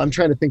 I'm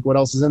trying to think what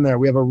else is in there.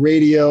 We have a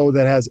radio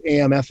that has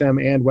AM,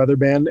 FM, and weather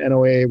band,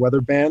 NOAA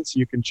weather band, so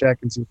you can check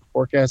and see what the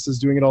forecast is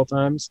doing at all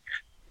times.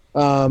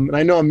 And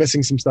I know I'm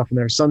missing some stuff in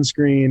there.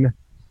 Sunscreen,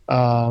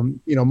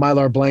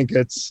 Mylar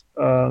blankets.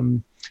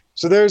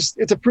 So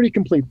it's a pretty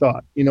complete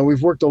thought.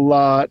 We've worked a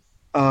lot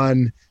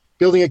on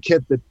building a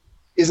kit that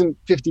isn't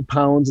 50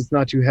 pounds. It's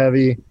not too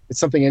heavy. It's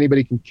something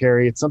anybody can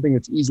carry. It's something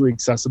that's easily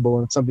accessible,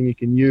 and it's something you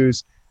can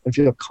use and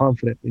feel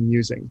confident in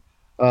using.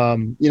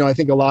 I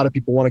think a lot of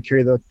people want to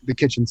carry the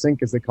kitchen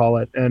sink, as they call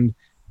it. And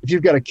if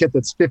you've got a kit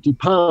that's 50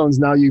 pounds,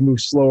 now you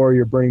move slower,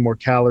 you're burning more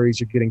calories,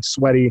 you're getting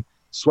sweaty.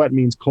 Sweat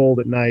means cold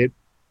at night.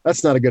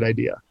 That's not a good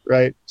idea,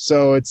 right?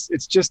 So it's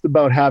just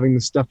about having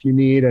the stuff you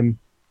need. And,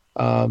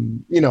 a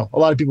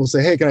lot of people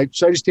say, hey,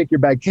 should I just take your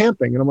bag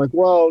camping? And I'm like,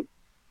 well,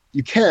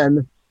 you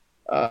can.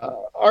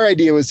 Our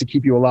idea was to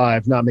keep you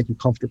alive, not make you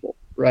comfortable,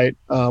 right?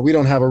 We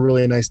don't have a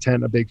really nice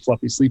tent, a big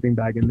fluffy sleeping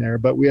bag in there,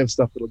 but we have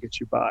stuff that'll get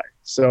you by.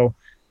 So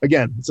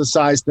again, it's a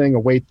size thing, a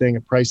weight thing,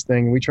 a price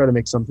thing. And we try to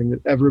make something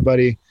that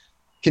everybody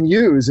can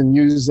use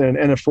and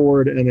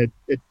afford, and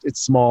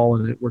it's small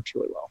and it works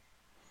really well.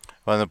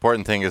 Well, the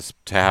important thing is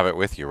to have it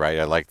with you, right?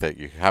 I like that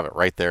you have it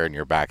right there in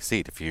your back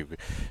seat. If you've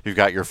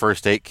got your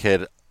first aid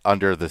kit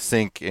under the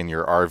sink in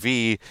your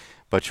RV,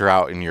 but you're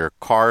out in your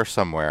car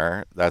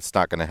somewhere, that's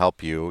not going to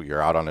help you.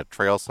 You're out on a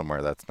trail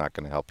somewhere, that's not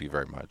going to help you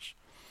very much.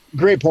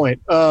 Great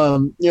point.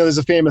 There's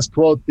a famous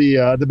quote,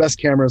 the best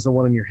camera is the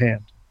one in your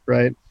hand,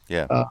 right?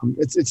 Yeah.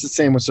 It's the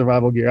same with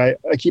survival gear.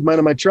 I keep mine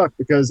in my truck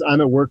because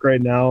I'm at work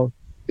right now.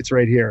 It's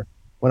right here.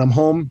 When I'm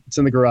home, it's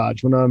in the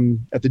garage. When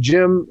I'm at the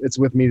gym, it's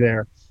with me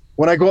there.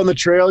 When I go on the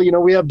trail,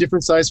 we have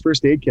different size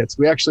first aid kits.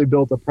 We actually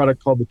built a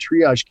product called the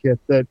Triage Kit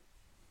that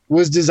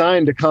was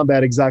designed to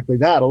combat exactly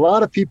that. A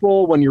lot of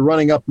people, when you're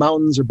running up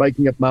mountains or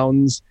biking up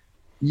mountains,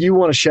 you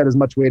want to shed as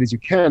much weight as you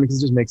can because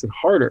it just makes it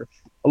harder.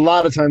 A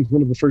lot of times,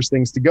 one of the first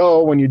things to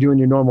go when you're doing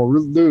your normal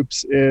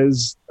loops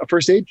is a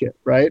first aid kit,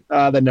 right?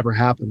 That never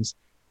happens.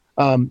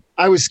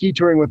 I was ski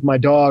touring with my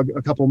dog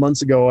a couple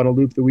months ago on a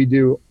loop that we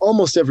do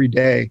almost every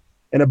day.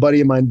 And a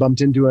buddy of mine bumped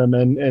into him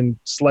and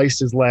sliced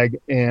his leg,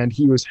 and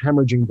he was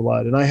hemorrhaging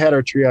blood. And I had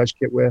our Triage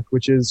Kit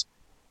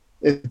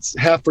it's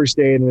half first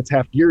aid and it's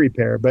half gear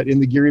repair. But in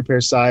the gear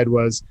repair side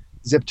was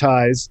zip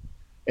ties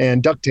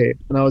and duct tape.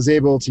 And I was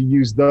able to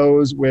use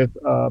those with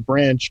a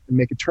branch and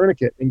make a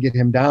tourniquet and get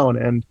him down.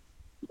 And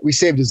we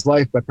saved his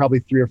life by probably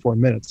 3 or 4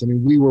 minutes. I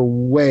mean, we were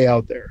way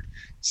out there.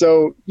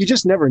 So you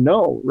just never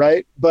know,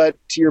 right? But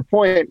to your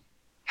point,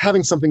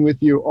 having something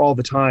with you all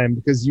the time,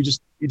 because you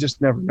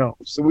just never know.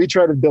 So we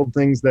try to build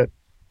things that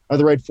are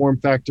the right form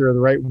factor, or the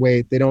right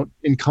weight. They don't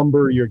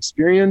encumber your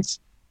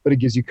experience, but it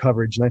gives you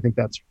coverage. And I think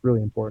that's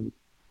really important.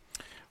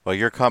 Well,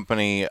 your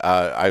company,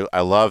 I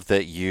love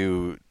that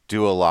you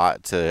do a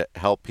lot to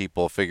help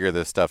people figure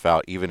this stuff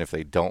out, even if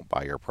they don't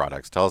buy your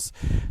products. Tell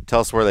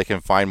us where they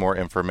can find more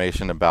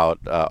information about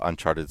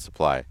Uncharted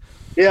Supply.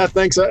 Yeah,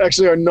 thanks.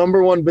 Actually, our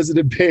number one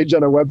visited page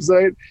on our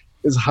website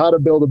is how to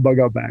build a bug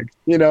out bag,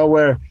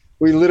 where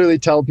we literally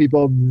tell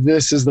people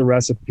this is the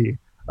recipe.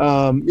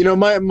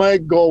 My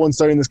goal when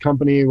starting this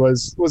company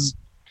was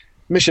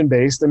mission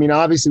based. I mean,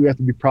 obviously we have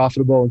to be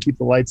profitable and keep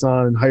the lights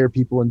on and hire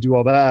people and do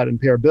all that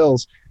and pay our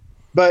bills.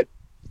 But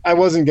I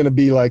wasn't going to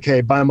be like,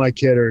 hey, buy my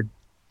kit or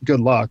good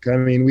luck. I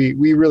mean,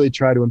 we really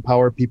try to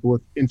empower people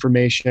with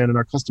information, and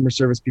our customer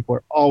service people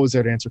are always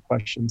there to answer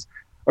questions.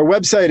 Our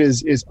website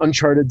is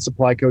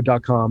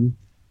unchartedsupplyco.com.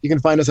 You can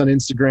find us on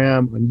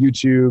Instagram, on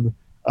YouTube,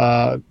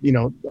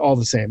 all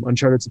the same,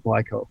 Uncharted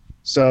Supply Co.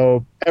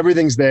 So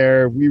everything's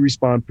there. We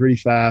respond pretty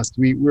fast.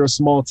 We're a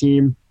small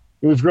team.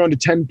 We've grown to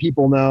 10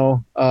 people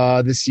now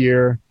this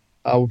year.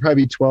 We'll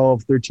probably be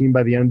 12, 13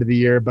 by the end of the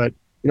year. But,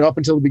 up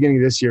until the beginning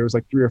of this year, it was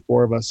like 3 or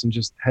 4 of us and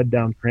just head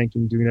down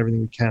cranking, doing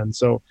everything we can.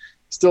 So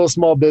still a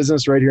small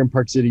business right here in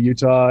Park City,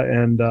 Utah,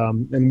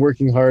 and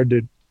working hard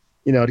to,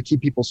 to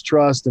keep people's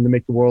trust and to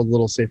make the world a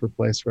little safer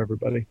place for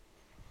everybody.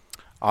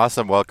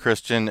 Awesome. Well,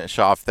 Christian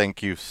Schaff,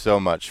 thank you so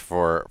much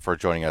for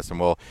joining us. And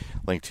we'll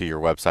link to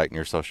your website and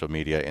your social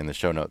media in the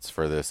show notes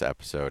for this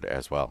episode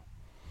as well.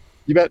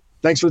 You bet.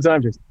 Thanks for the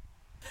time, Jason.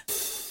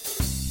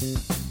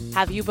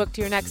 Have you booked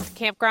your next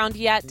campground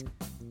yet?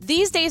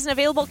 These days, an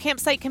available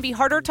campsite can be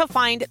harder to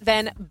find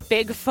than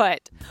Bigfoot.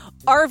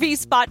 RV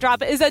Spot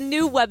Drop is a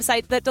new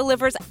website that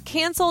delivers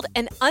canceled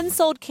and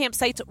unsold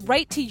campsites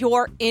right to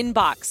your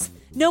inbox.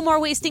 No more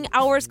wasting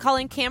hours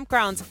calling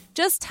campgrounds.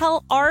 Just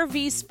tell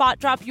RV Spot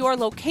Drop your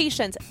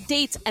locations,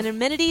 dates, and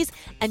amenities,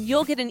 and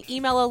you'll get an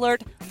email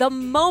alert the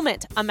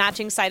moment a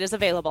matching site is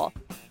available.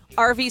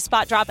 RV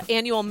Spot Drop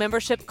annual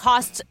membership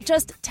costs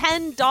just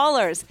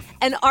 $10,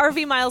 and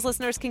RV Miles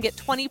listeners can get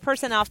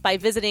 20% off by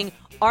visiting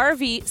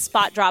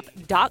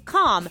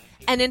rvspotdrop.com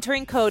and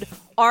entering code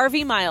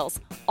RV Miles,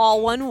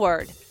 all one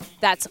word.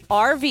 That's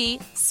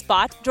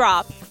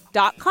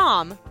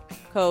rvspotdrop.com,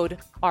 code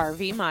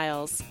RV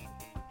Miles.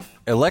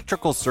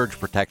 Electrical surge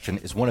protection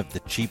is one of the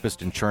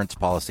cheapest insurance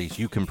policies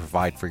you can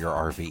provide for your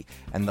RV,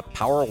 and the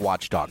Power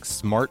Watchdog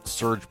Smart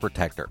Surge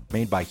Protector,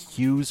 made by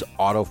Hughes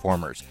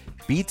Autoformers,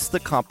 beats the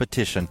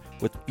competition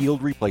with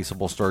field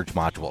replaceable surge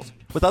modules.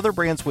 With other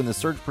brands, when the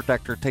surge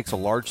protector takes a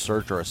large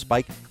surge or a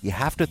spike, you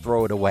have to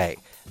throw it away.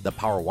 The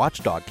Power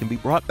Watchdog can be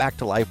brought back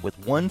to life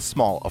with one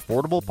small,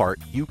 affordable part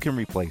you can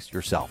replace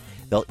yourself.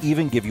 They'll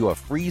even give you a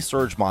free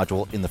surge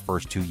module in the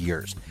first 2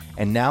 years.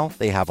 And now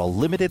they have a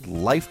limited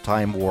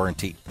lifetime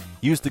warranty.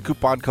 Use the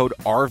coupon code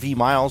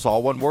RVMILES,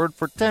 all one word,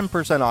 for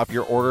 10% off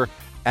your order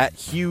at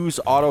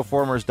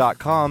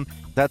HughesAutoformers.com.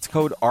 That's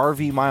code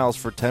RVMILES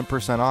for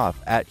 10% off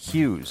at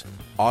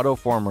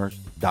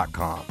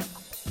HughesAutoformers.com.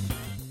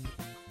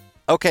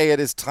 Okay, it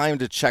is time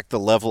to check the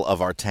level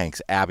of our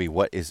tanks. Abby,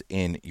 what is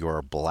in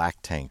your black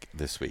tank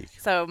this week?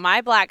 So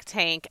my black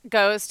tank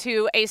goes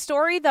to a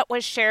story that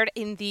was shared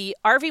in the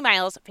RV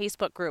Miles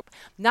Facebook group.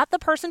 Not the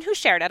person who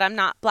shared it. I'm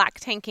not black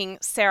tanking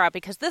Sarah,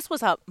 because this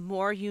was a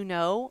more you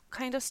know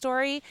kind of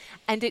story.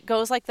 And it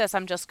goes like this.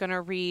 I'm just going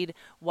to read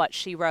what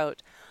she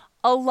wrote.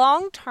 A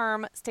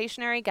long-term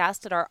stationary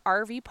guest at our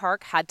RV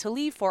park had to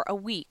leave for a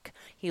week.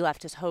 He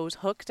left his hose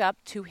hooked up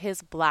to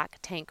his black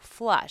tank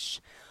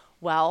flush.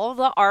 Well,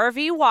 the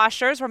RV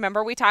washers,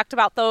 remember we talked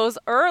about those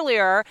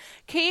earlier,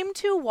 came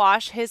to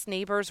wash his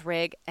neighbor's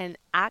rig and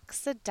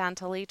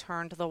accidentally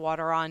turned the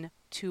water on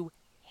to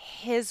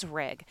his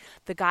rig,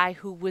 the guy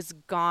who was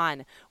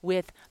gone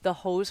with the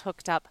hose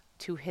hooked up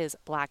to his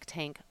black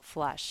tank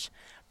flush.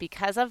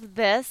 Because of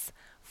this,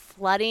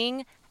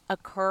 flooding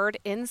occurred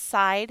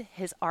inside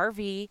his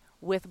RV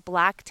with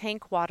black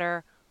tank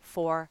water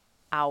for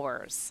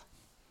hours.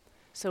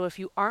 So if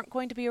you aren't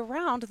going to be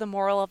around, the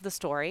moral of the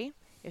story,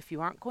 if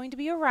you aren't going to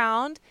be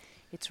around,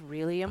 it's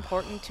really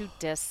important to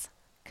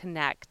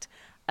disconnect,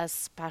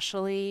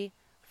 especially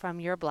from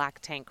your black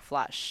tank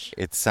flush.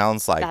 It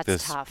sounds like That's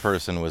this tough.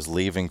 person was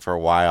leaving for a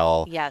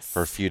while, Yes.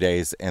 for a few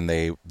days, and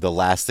the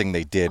last thing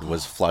they did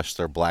was flush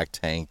their black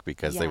tank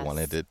because they Yes.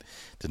 wanted it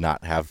to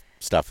not have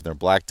stuff in their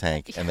black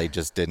tank, and they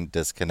just didn't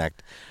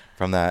disconnect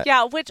from that.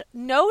 Yeah, which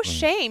no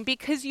shame,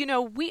 because,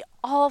 we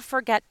all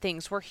forget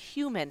things. We're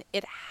human.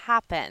 It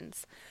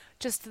happens.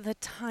 Just the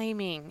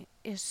timing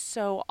is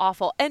so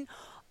awful. And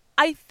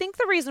I think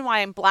the reason why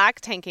I'm black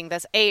tanking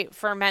this,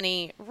 for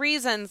many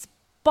reasons,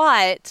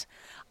 but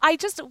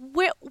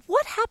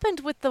what happened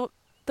with the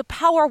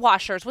power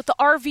washers, with the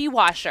RV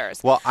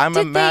washers? Well, I'm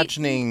Did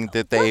imagining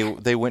that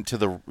they went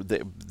to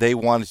they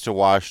wanted to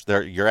wash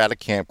you're at a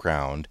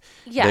campground.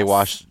 Yes. They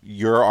wash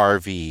your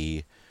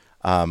RV.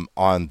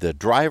 On the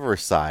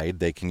driver's side,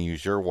 they can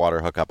use your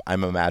water hookup.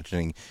 I'm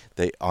imagining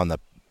they on the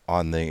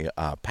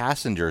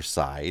passenger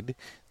side,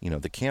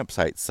 the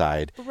campsite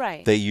side,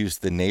 Right. they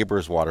used the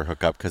neighbor's water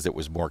hookup because it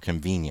was more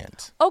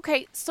convenient.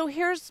 Okay, so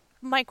here's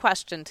my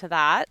question to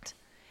that.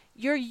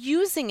 You're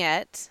using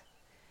it.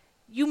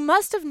 You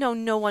must have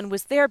known no one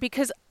was there,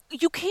 because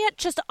you can't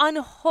just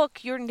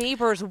unhook your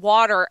neighbor's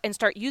water and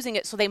start using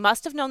it. So they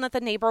must have known that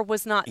the neighbor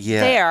was not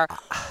there.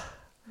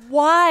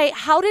 Why?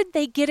 How did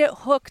they get it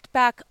hooked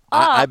back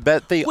up? I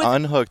bet they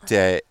unhooked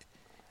it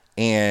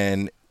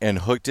and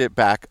hooked it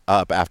back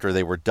up after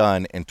they were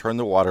done and turned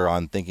the water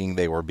on, thinking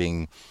they were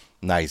being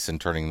nice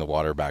and turning the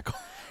water back on.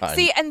 on.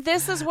 See, and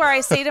this is where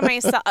I say to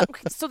myself,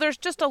 so there's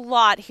just a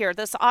lot here.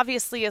 This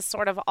obviously is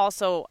sort of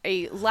also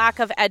a lack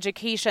of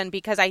education,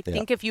 because I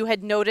think if you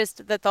had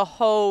noticed that the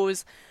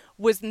hose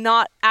was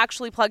not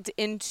actually plugged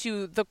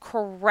into the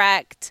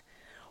correct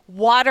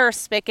water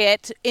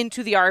spigot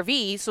into the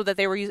RV, so that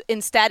they were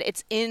instead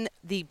it's in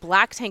the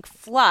black tank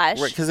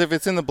flush. Right, because if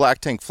it's in the black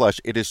tank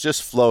flush, it is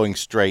just flowing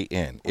straight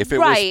in. If it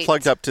was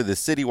plugged up to the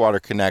city water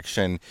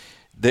connection,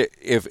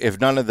 if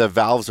none of the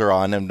valves are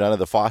on and none of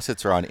the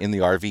faucets are on in the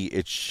RV,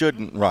 it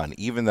shouldn't run,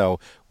 even though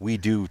we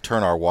do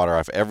turn our water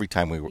off every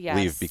time we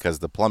leave, because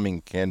the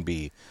plumbing can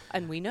be...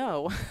 And we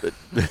know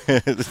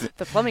the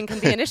plumbing can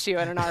be an issue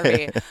in an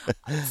RV.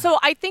 So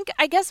I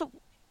guess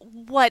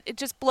what it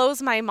just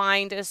blows my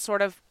mind is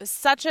sort of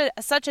such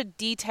a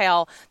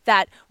detail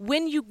that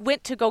when you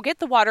went to go get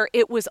the water,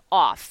 it was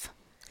off.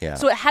 Yeah.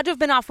 So it had to have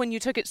been off when you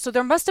took it. So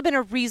there must have been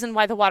a reason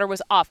why the water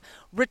was off.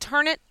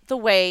 Return it the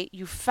way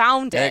you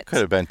found it. It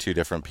could have been two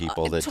different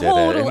people that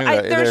totally.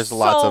 did it. There's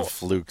lots of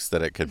flukes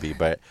that it could be,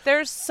 but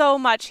there's so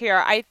much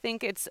here. I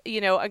think it's,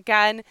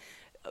 again,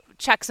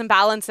 checks and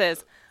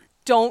balances.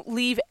 Don't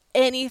leave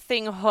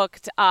anything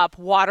hooked up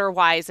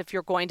water-wise if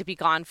you're going to be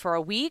gone for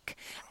a week.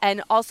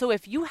 And also,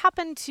 if you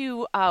happen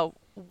to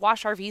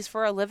wash RVs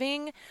for a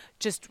living,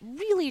 just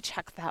really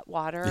check that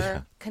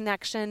water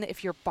connection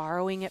if you're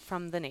borrowing it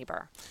from the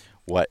neighbor.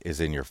 What is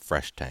in your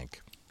fresh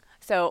tank?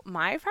 So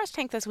my fresh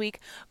tank this week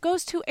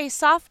goes to a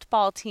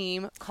softball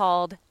team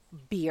called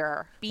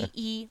Beer.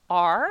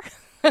 B-E-R.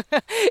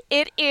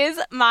 It is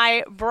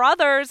my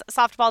brother's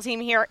softball team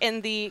here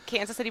in the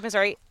Kansas City,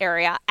 Missouri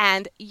area.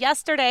 And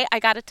yesterday I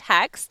got a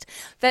text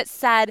that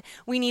said,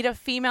 we need a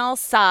female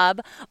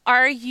sub.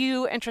 Are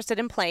you interested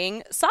in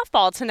playing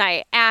softball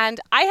tonight? And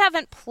I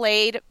haven't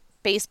played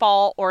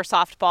baseball or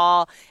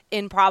softball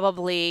in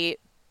probably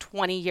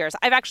 20 years.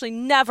 I've actually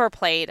never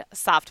played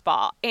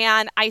softball.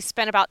 And I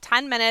spent about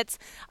 10 minutes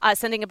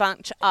sending a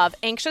bunch of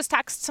anxious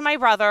texts to my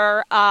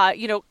brother.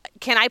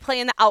 Can I play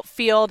in the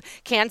outfield?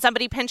 Can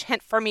somebody pinch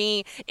hit for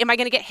me? Am I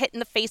going to get hit in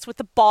the face with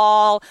the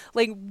ball?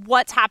 Like,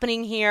 what's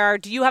happening here?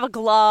 Do you have a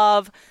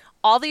glove?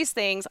 All these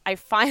things. I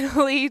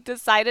finally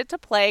decided to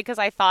play because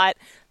I thought,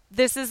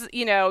 this is,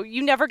 you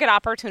never get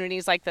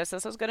opportunities like this.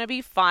 This was going to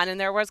be fun. And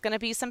there was going to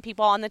be some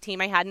people on the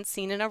team I hadn't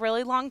seen in a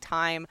really long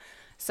time.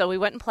 So we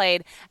went and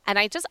played, and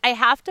I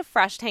have to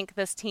fresh tank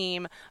this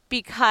team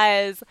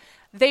because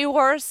they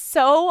were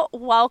so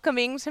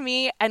welcoming to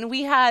me, and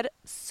we had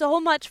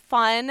so much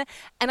fun,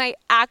 and I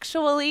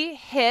actually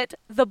hit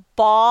the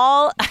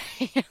ball.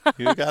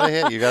 You got a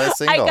hit. You got a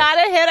single. I got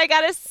a hit. I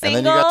got a single.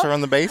 And then you got to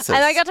run the bases.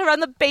 And I got to run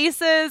the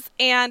bases.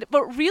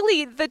 But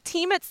really, the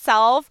team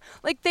itself,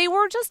 they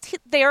were just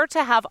there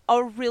to have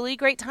a really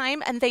great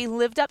time, and they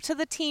lived up to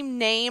the team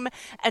name,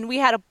 and we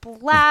had a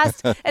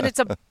blast. And it's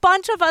a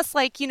bunch of us,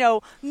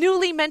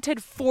 newly minted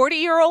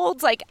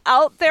 40-year-olds,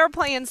 out there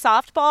playing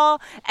softball,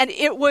 and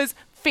it was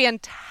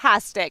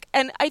fantastic.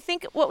 And I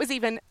think what was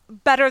even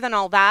better than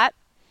all that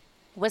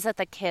was that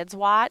the kids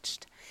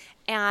watched,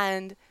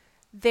 and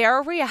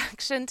their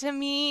reaction to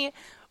me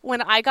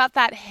when I got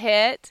that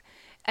hit,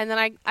 and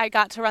then I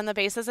got to run the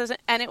bases,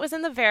 and it was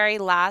in the very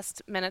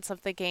last minutes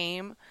of the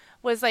game,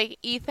 was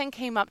Ethan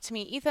came up to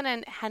me. Ethan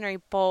and Henry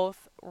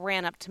both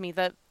ran up to me.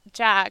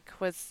 Jack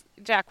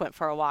went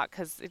for a walk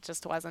because it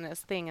just wasn't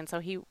his thing, and so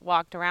he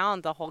walked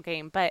around the whole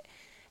game. But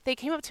they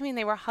came up to me and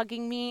they were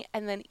hugging me,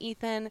 and then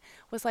Ethan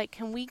was like,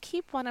 "Can we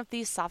keep one of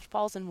these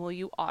softballs and will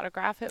you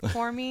autograph it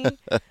for me?"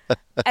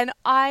 And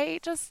I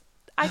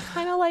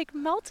kind of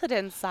melted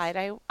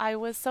inside. I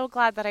was so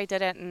glad that I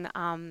did it,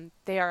 and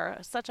they are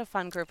such a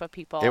fun group of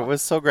people. It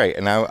was so great,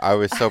 and I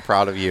was so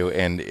proud of you,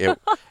 and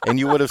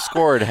you would have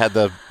scored had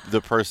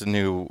the person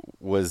who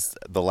was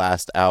the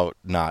last out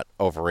not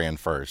overran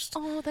first.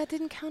 Oh, that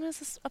didn't count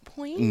as a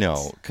point?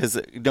 No, because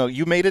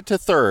you made it to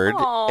third,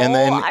 oh, and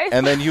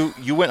then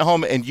you went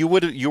home, and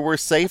you were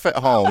safe at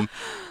home,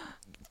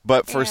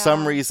 but for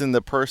some reason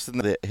the person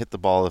that hit the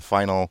ball the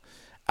final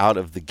out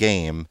of the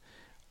game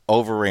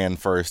overran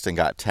first and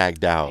got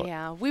tagged out.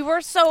 Yeah, we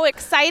were so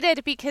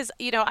excited because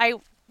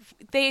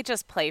they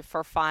just play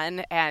for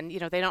fun, and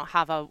they don't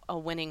have a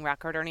winning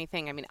record or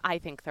anything. I mean, I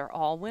think they're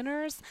all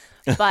winners,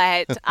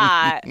 but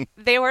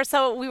we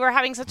were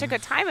having such a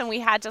good time, and we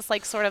had just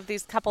sort of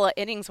these couple of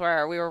innings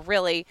where we were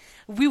really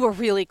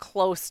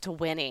close to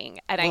winning,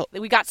 and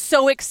we got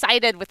so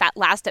excited with that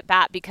last at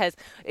bat because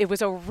it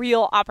was a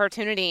real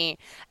opportunity,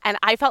 and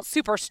I felt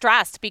super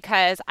stressed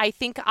because I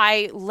think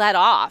I let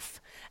off.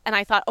 And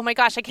I thought, oh my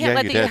gosh, I can't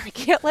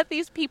let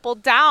these people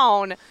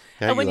down.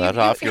 Yeah, and when you let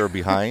off, you were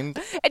behind.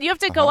 And you have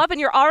to go up, and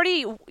you're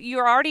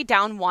already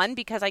down one,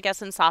 because I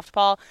guess in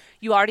softball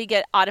you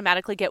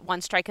automatically get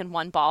one strike and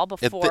one ball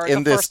before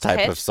in the this first type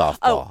pitch. of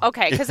softball. Oh,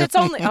 okay, because it's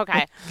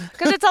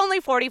only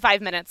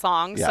 45 minutes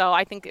long, so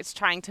I think it's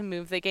trying to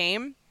move the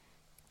game.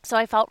 So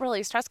I felt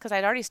really stressed because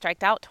I'd already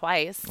striked out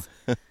twice.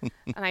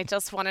 And I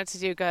just wanted to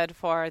do good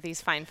for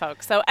these fine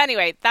folks. So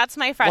anyway, that's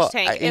my fresh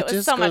tank. It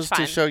was so much fun. It just goes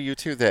to show you,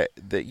 too,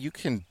 that you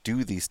can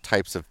do these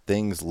types of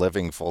things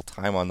living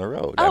full-time on the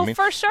road. Oh,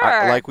 for sure.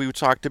 Like we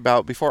talked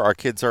about before, our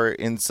kids are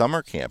in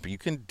summer camp. You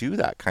can do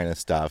that kind of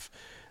stuff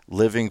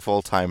living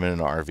full-time in an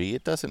RV.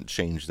 It doesn't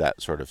change that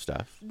sort of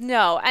stuff.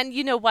 No, and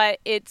you know what?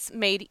 It's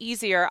made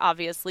easier,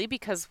 obviously,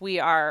 because we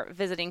are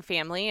visiting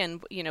family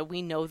and,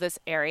 we know this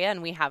area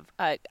and we have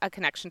a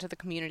connection to the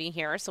community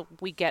here, so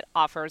we get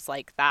offers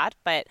like that.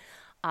 But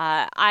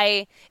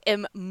I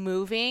am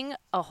moving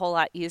a whole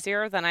lot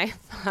easier than I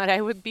thought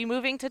I would be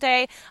moving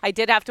today. I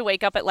did have to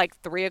wake up at like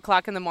 3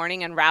 o'clock in the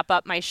morning and wrap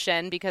up my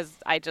shin because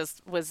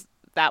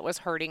that was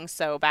hurting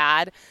so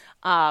bad.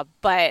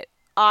 But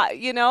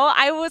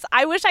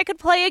I wish I could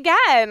play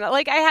again.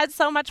 Like, I had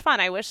so much fun.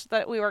 I wish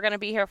that we were going to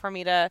be here for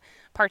me to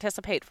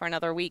participate for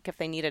another week if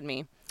they needed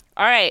me.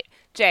 All right,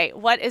 Jay,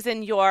 what is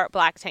in your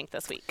black tank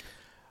this week?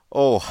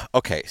 Oh,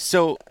 okay.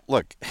 So,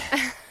 look,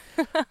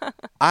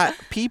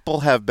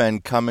 people have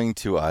been coming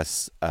to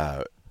us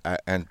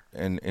and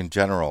in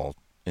general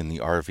in the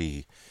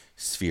RV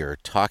sphere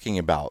talking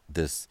about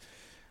this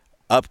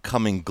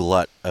upcoming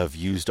glut of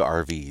used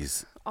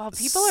RVs. Oh,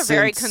 people are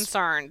very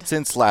concerned.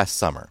 Since last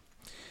summer.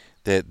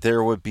 That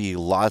there would be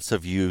lots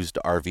of used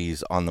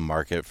RVs on the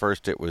market.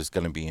 First, it was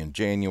going to be in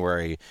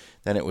January.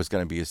 Then it was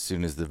going to be as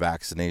soon as the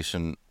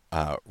vaccination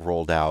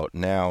rolled out.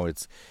 Now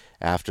it's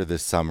after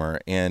this summer.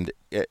 And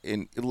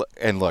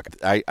look,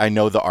 I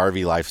know the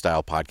RV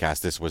Lifestyle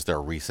podcast. This was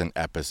their recent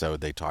episode.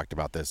 They talked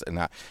about this, and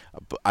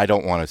I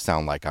don't want to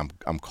sound like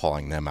I'm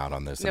calling them out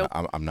on this. Nope.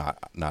 I'm not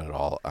at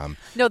all.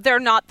 No, they're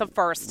not the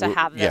first to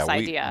have this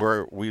idea.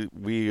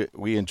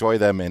 We enjoy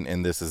them,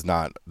 and this is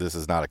not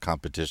a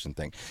competition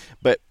thing,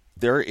 but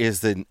there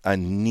is a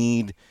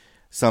need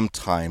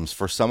sometimes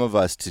for some of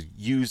us to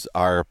use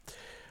our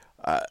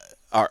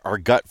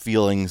gut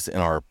feelings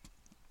and our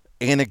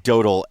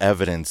anecdotal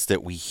evidence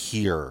that we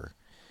hear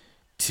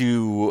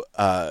to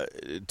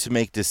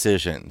make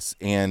decisions.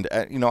 And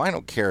I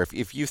don't care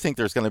if you think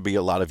there's going to be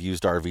a lot of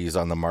used RVs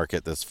on the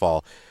market this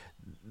fall.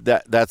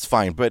 That's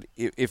fine. But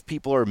if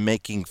people are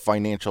making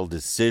financial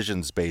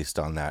decisions based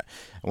on that,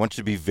 I want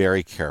you to be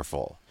very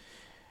careful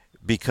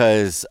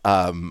because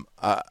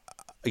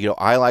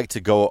I like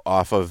to go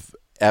off of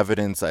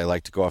evidence. I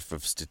like to go off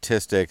of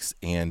statistics.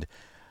 And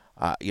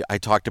I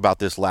talked about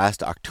this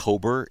last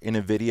October in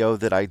a video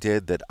that I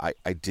did, that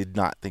I did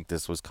not think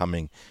this was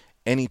coming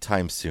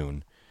anytime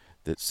soon,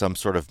 that some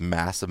sort of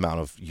mass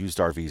amount of used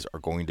RVs are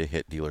going to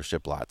hit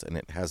dealership lots. And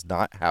it has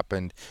not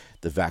happened.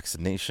 The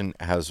vaccination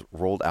has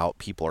rolled out.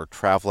 People are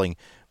traveling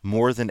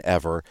more than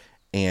ever.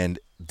 And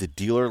the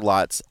dealer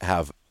lots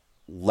have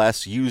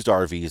less used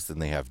RVs than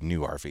they have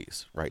new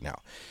RVs right now.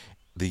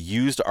 The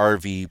used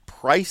RV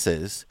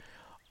prices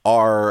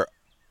are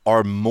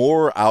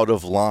more out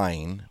of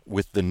line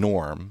with the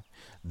norm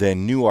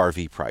than new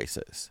RV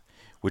prices,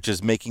 which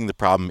is making the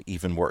problem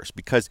even worse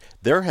because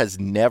there has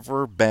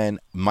never been,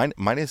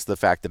 minus the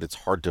fact that it's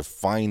hard to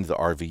find the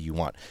RV you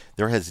want,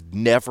 there has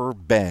never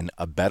been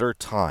a better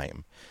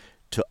time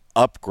to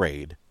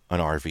upgrade an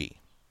RV.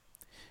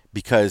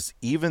 Because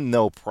even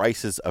though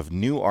prices of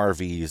new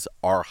RVs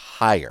are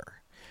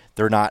higher,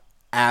 they're not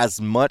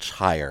as much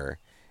higher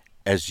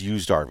as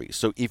used RVs.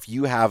 So if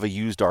you have a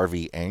used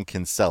RV and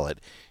can sell it,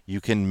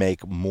 you can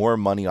make more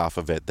money off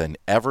of it than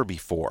ever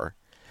before,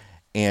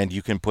 and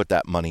you can put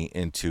that money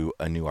into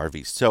a new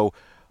RV. So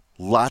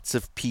lots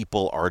of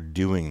people are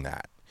doing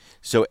that.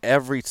 So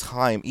every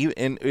time,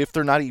 even if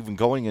they're not even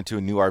going into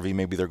a new RV,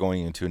 maybe they're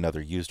going into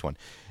another used one,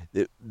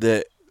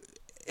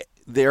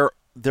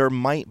 there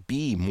might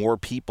be more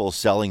people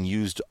selling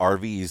used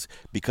RVs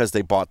because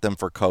they bought them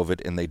for COVID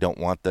and they don't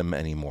want them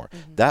anymore.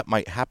 Mm-hmm. That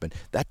might happen.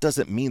 That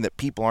doesn't mean that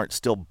people aren't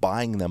still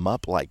buying them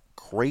up like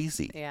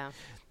crazy. Yeah.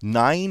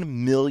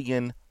 9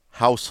 million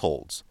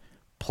households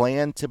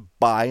plan to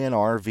buy an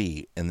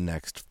RV in the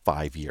next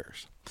 5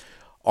 years.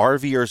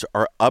 RVers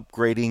are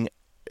upgrading.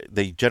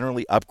 They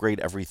generally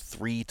upgrade every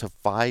 3 to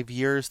 5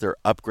 years. They're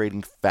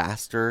upgrading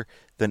faster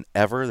than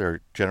ever.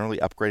 They're generally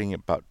upgrading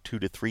at about 2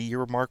 to 3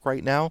 year mark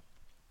right now.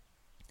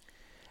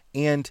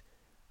 And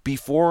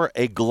before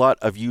a glut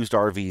of used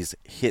RVs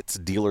hits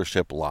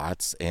dealership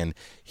lots and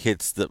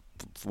hits the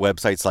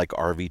websites like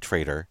RV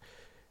Trader,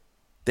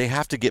 they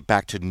have to get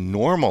back to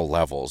normal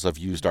levels of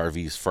used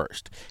RVs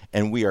first.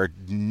 And we are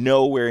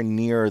nowhere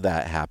near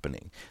that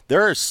happening.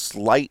 There are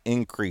slight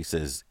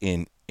increases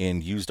in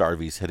used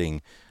RVs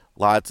hitting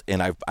lots.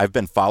 And I've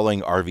been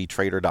following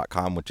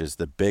RVTrader.com, which is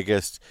the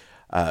biggest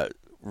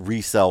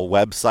resale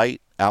website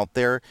out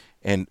there.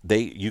 And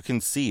you can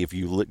see, if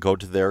you go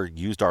to their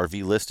used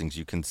RV listings,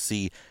 you can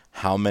see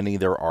how many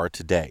there are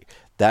today.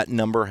 That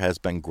number has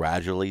been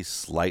gradually,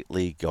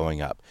 slightly going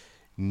up.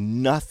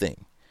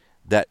 Nothing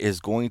that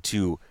is going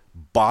to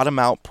bottom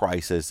out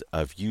prices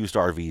of used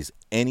RVs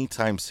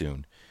anytime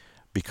soon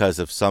because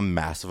of some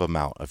massive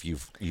amount of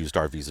used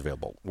RVs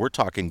available. We're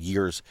talking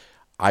years,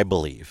 I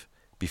believe,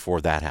 before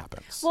that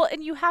happens. Well,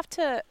 and you have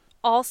to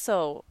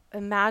also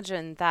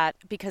imagine that,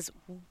 because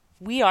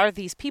we are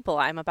these people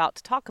I'm about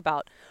to talk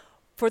about,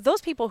 for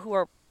those people who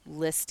are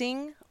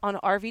listing on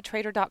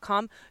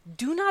RVTrader.com,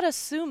 do not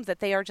assume that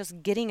they are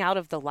just getting out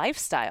of the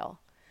lifestyle.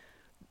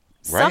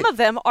 Right. Some of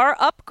them are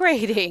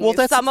upgrading.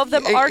 Well, some of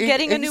them are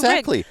getting a new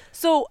rig.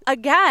 So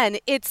again,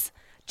 it's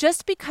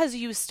just because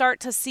you start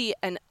to see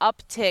an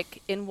uptick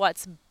in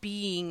what's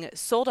being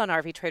sold on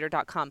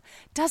RVTrader.com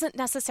doesn't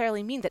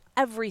necessarily mean that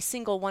every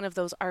single one of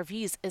those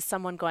RVs is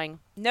someone going,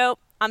 nope,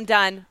 I'm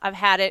done. I've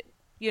had it.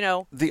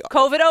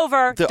 COVID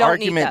over. The don't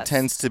argument need this.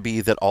 tends to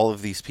be that all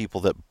of these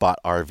people that bought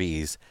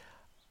RVs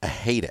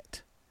hate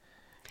it,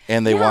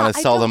 and they want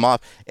to sell them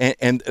off.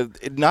 And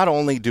not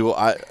only do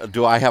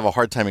I have a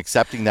hard time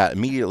accepting that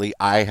immediately,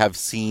 I have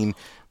seen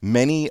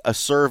many a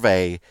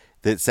survey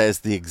that says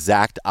the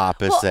exact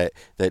opposite,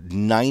 that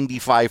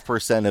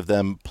 95% of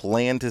them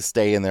plan to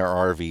stay in their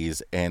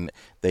RVs and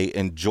they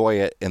enjoy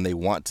it and they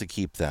want to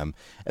keep them.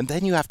 And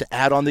then you have to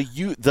add on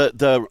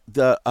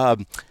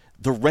the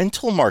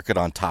rental market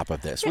on top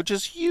of this, which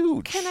is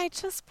huge. Can I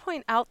just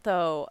point out,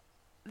 though,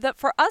 that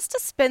for us to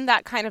spin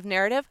that kind of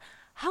narrative,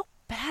 how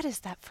bad is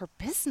that for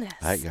business?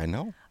 I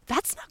know.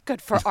 That's not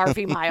good for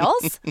RV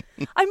Miles.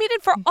 I mean,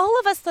 and for all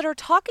of us that are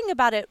talking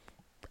about it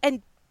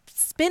and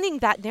spinning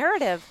that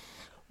narrative,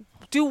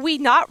 do we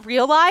not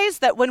realize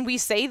that when we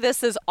say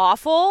this is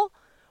awful,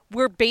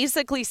 we're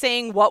basically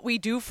saying what we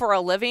do for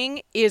a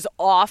living is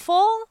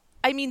awful?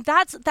 I mean,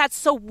 that's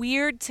so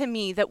weird to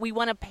me that we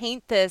want to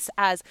paint this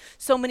as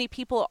so many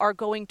people are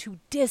going to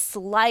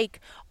dislike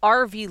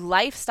RV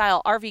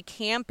lifestyle, RV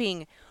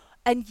camping,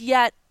 and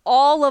yet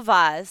all of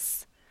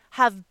us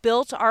have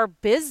built our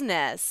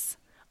business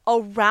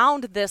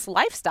around this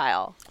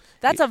lifestyle.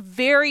 That's a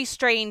very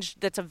strange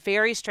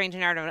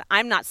narrative.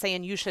 I'm not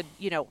saying you should,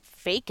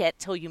 fake it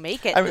till you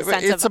make it.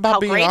 It's about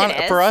being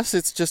honest. For us,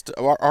 it's just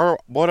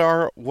what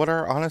our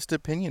honest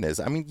opinion is.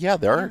 I mean, yeah,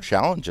 there are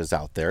challenges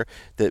out there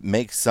that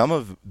make some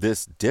of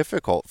this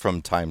difficult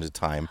from time to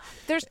time.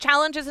 There's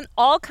challenges in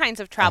all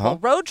kinds of travel: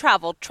 road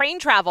travel, train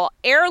travel,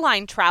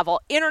 airline travel,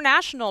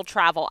 international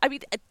travel. I mean,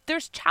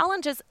 there's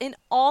challenges in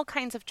all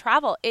kinds of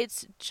travel.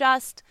 It's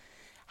just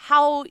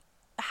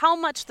how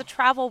much the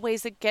travel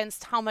weighs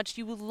against how much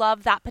you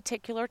love that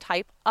particular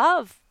type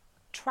of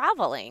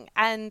traveling.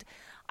 And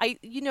I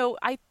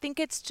think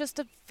it's just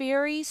a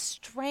very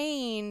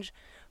strange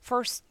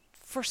for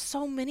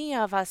so many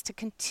of us to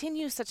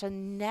continue such a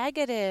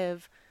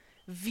negative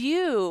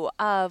view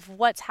of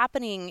what's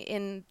happening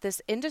in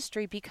this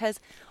industry, because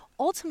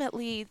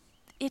ultimately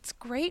it's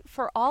great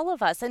for all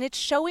of us, and it's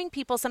showing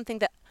people something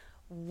that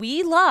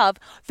we love,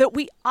 that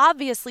we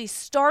obviously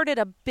started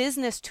a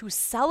business to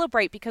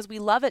celebrate because we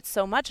love it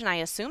so much. And I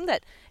assume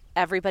that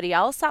everybody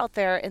else out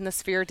there in the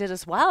sphere did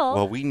as well.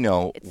 Well, we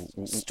know.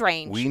 It's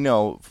strange. We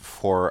know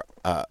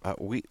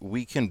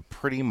we can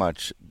pretty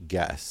much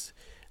guess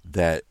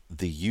that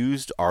the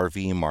used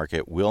RV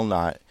market will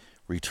not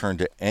return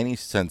to any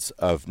sense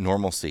of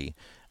normalcy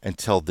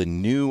until the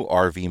new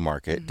RV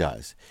market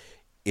does.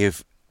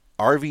 If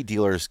RV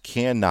dealers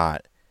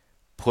cannot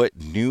put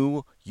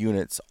new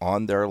units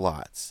on their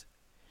lots,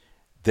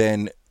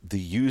 then the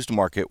used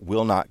market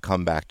will not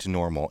come back to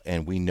normal.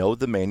 And we know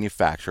the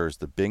manufacturers,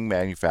 the big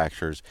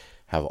manufacturers,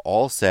 have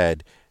all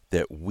said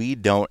that we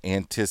don't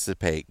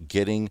anticipate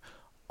getting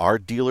our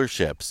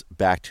dealerships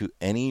back to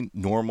any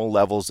normal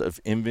levels of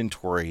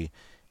inventory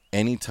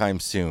anytime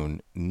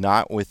soon,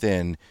 not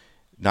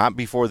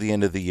before the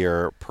end of the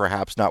year,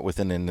 perhaps not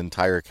within an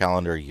entire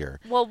calendar year.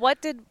 Well,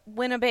 what did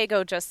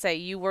Winnebago just say?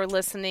 You were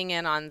listening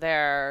in on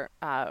their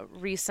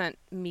recent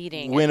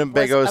meeting.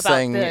 Winnebago is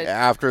saying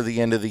after the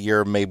end of the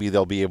year, maybe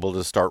they'll be able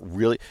to start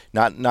really,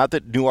 not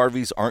that new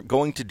RVs aren't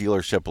going to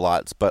dealership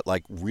lots, but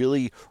like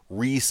really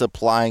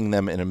resupplying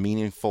them in a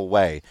meaningful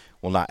way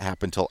will not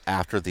happen until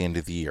after the end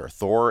of the year.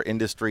 Thor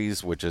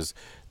Industries, which is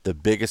the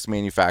biggest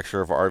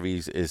manufacturer of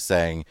RVs, is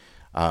saying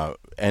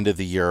end of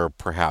the year,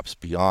 perhaps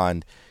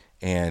beyond.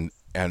 And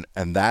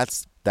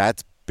that's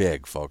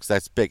big, folks.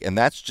 That's big. And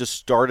that's just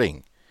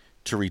starting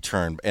to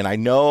return. And I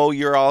know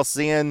you're all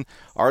seeing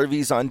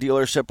RVs on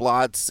dealership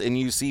lots and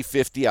you see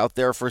 50 out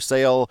there for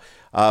sale,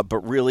 but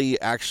really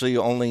actually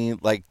only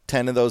like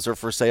 10 of those are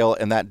for sale,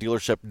 and that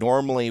dealership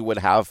normally would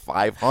have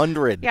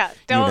 500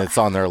 units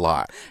on their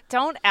lot.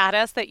 Don't add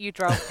us that you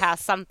drove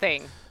past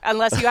something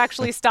unless you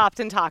actually stopped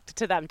and talked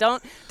to them.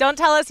 Don't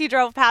tell us you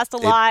drove past a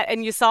lot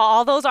and you saw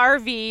all those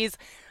RVs.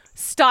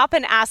 Stop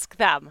and ask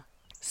them.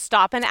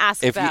 Stop and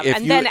ask them,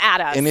 and then add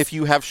us. And if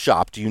you have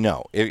shopped,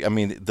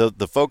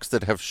 the folks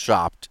that have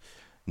shopped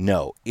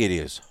know it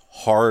is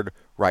hard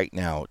right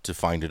now to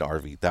find an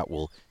RV. That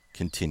will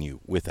continue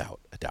without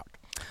a doubt.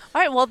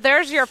 All right, well,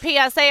 there's your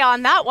PSA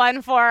on that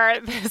one for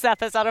this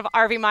episode of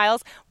RV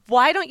Miles.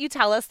 Why don't you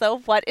tell us, though,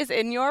 what is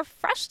in your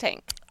fresh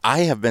tank?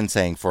 I have been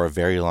saying for a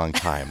very long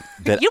time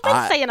that You've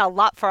been saying a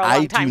lot for a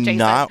long time,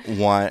 Jason. I do not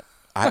want...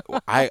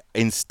 I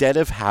instead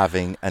of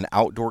having an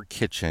outdoor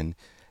kitchen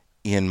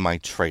in my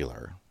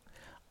trailer,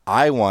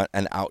 I want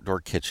an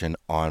outdoor kitchen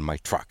on my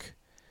truck.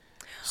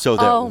 so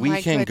that Oh, we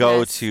my can go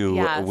goodness. to,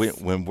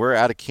 Yes. when we're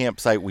at a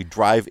campsite, we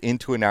drive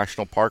into a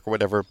national park or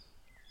whatever.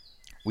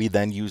 We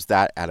then use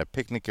that at a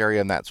picnic area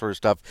and that sort of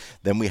stuff.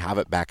 Then we have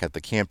it back at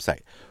the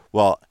campsite.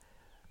 Well,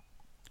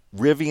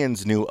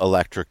 Rivian's new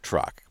electric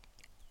truck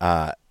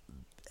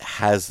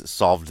has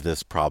solved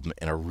this problem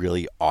in a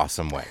really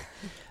awesome way.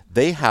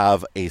 They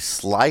have a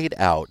slide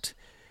out.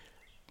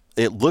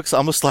 It looks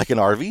almost like an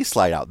RV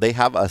slide out. They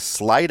have a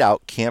slide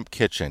out camp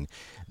kitchen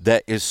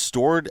that is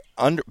stored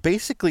under.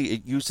 Basically,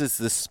 it uses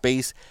the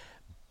space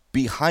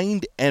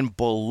behind and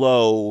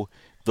below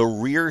the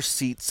rear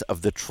seats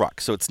of the truck.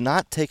 So it's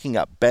not taking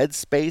up bed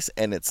space,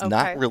 and it's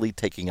not really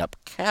taking up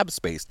cab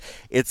space.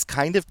 It's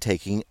kind of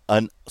taking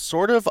an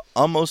sort of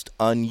almost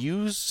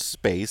unused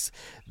space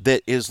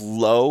that is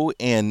low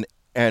and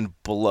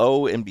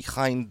below and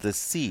behind the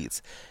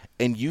seats.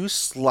 And you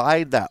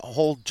slide that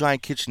whole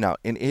giant kitchen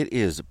out, and it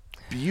is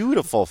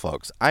beautiful,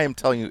 folks. I am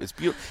telling you, it's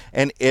beautiful.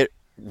 And it's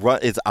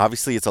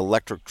obviously it's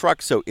electric truck,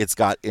 so it's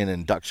got an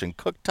induction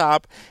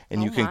cooktop,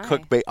 and you can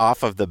cook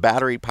off of the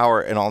battery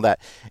power and all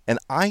that. And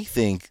I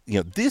think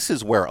this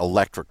is where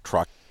electric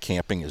truck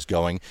camping is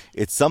going.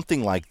 It's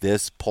something like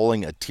this,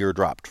 pulling a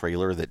teardrop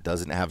trailer that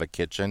doesn't have a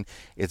kitchen.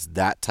 It's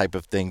that type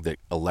of thing that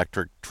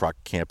electric truck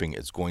camping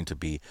is going to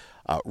be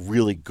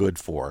really good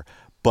for.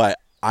 But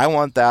I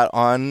want that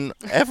on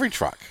every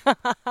truck.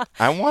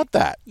 I want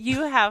that.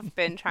 You have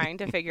been trying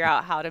to figure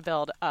out how to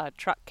build a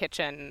truck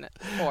kitchen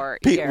for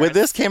years. When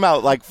this came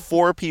out, like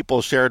 4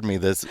 people shared with me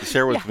this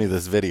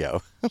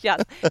video.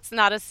 Yes, it's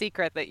not a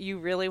secret that you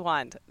really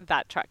want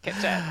that truck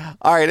kitchen.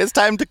 All right, it's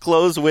time to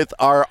close with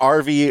our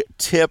RV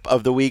tip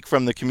of the week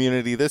from the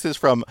community. This is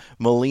from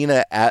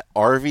Melina at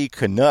RV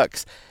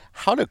Canucks.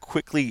 How to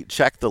quickly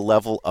check the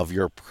level of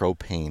your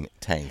propane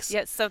tanks.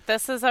 Yes, so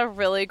this is a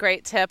really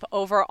great tip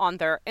over on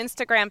their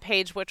Instagram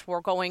page, which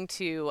we're going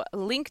to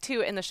link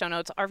to in the show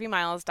notes,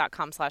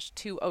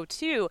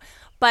 rvmiles.com/202.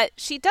 But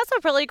she does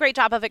a really great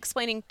job of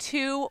explaining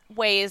 2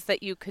 ways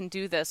that you can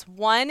do this.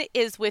 One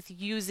is with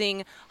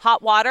using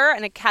hot water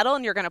and a kettle,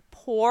 and you're going to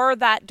pour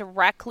that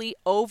directly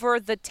over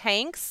the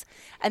tanks,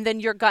 and then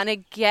you're going to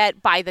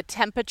get, by the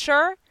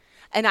temperature,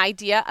 an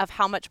idea of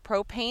how much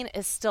propane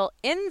is still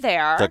in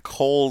there. The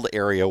cold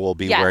area will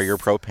be where your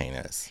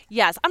propane is.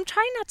 Yes. I'm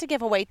trying not to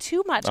give away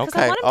too much because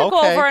I want him to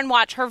go over and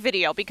watch her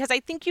video, because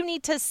I think you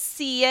need to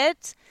see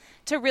it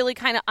to really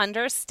kind of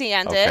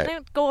understand it.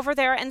 And go over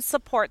there and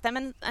support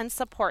them and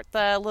support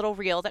the little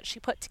reel that she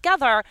put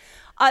together.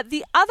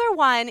 The other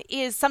one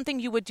is something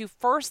you would do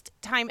first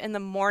time in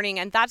the morning,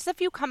 and that's if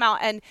you come out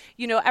and,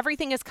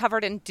 everything is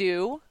covered in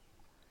dew.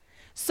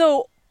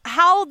 So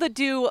how the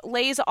dew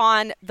lays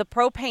on the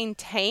propane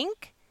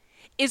tank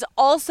is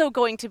also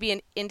going to be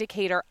an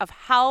indicator of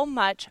how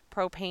much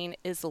propane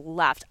is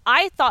left.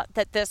 I thought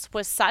that this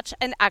was such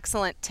an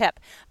excellent tip,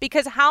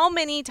 because how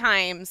many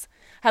times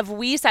have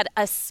we said,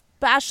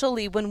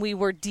 especially when we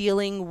were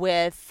dealing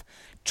with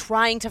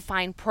trying to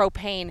find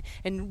propane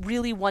and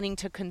really wanting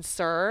to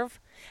conserve,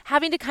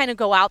 having to kind of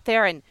go out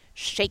there and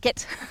shake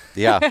it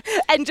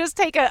and just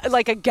take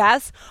a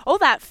guess. Oh,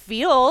 that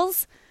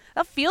feels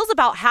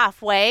about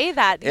halfway.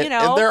 And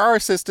there are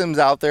systems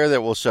out there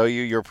that will show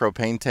you your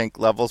propane tank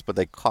levels, but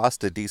they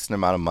cost a decent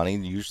amount of money.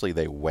 Usually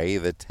they weigh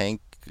the tank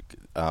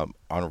on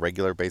a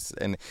regular basis.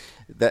 And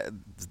that,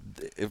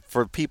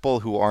 for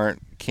people who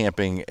aren't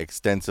camping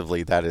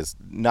extensively, that is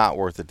not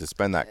worth it to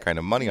spend that kind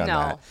of money on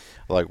that.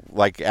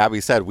 Like Abby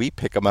said, we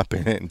pick them up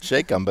and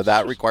shake them, but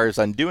that requires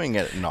undoing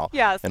it and all,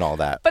 and all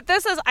that. But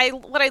this is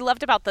what I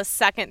loved about the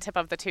second tip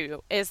of the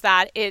 2 is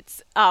that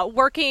it's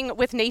working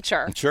with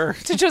nature. Sure.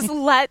 To just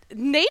let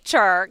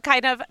nature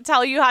kind of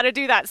tell you how to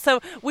do that. So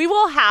we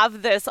will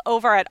have this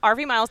over at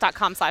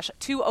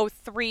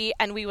rvmiles.com/203,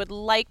 and we would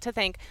like to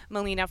thank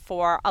Melina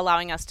for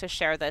allowing us to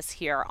share this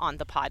here on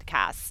the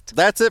podcast.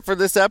 That's it for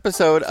this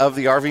episode of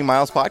the RV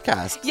Miles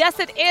podcast. Yes,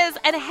 it is.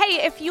 And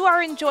hey, if you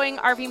are enjoying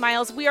RV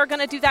Miles, we are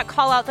going to do that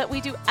call out that we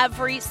do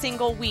every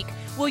single week.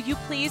 Will you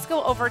please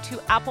go over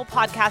to Apple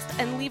Podcast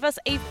and leave us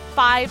a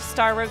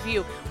 5-star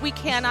review? We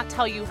cannot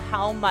tell you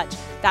how much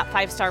that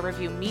 5-star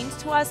review means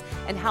to us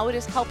and how it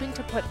is helping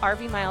to put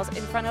RV Miles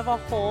in front of a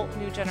whole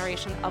new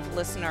generation of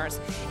listeners.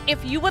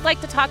 If you would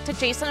like to talk to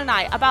Jason and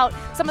I about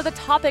some of the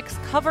topics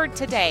covered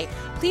today,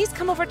 please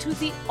come over to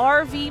the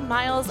RV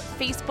Miles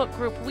Facebook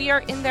group. We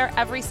are in there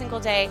every single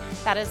day.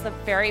 That is the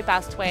very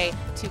best way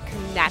to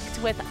connect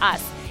with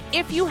us.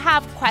 If you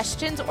have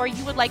questions or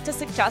you would like to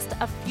suggest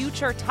a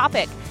future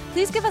topic,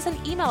 please give us an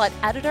email at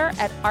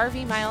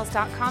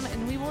editor@rvmiles.com,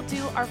 and we will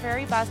do our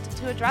very best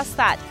to address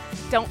that.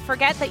 Don't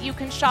forget that you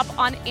can shop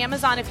on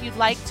Amazon if you'd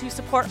like to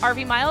support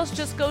RV Miles.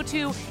 Just go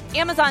to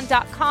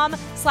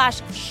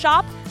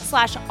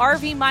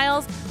amazon.com/shop/RV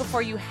Miles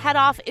before you head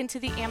off into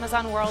the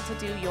Amazon world to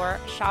do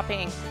your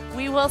shopping.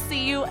 We will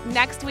see you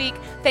next week.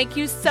 Thank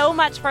you so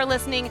much for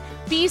listening.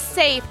 Be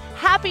safe.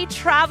 Happy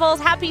travels.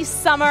 Happy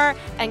summer.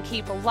 And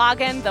keep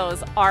logging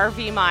those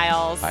RV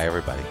miles. Bye,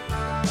 everybody.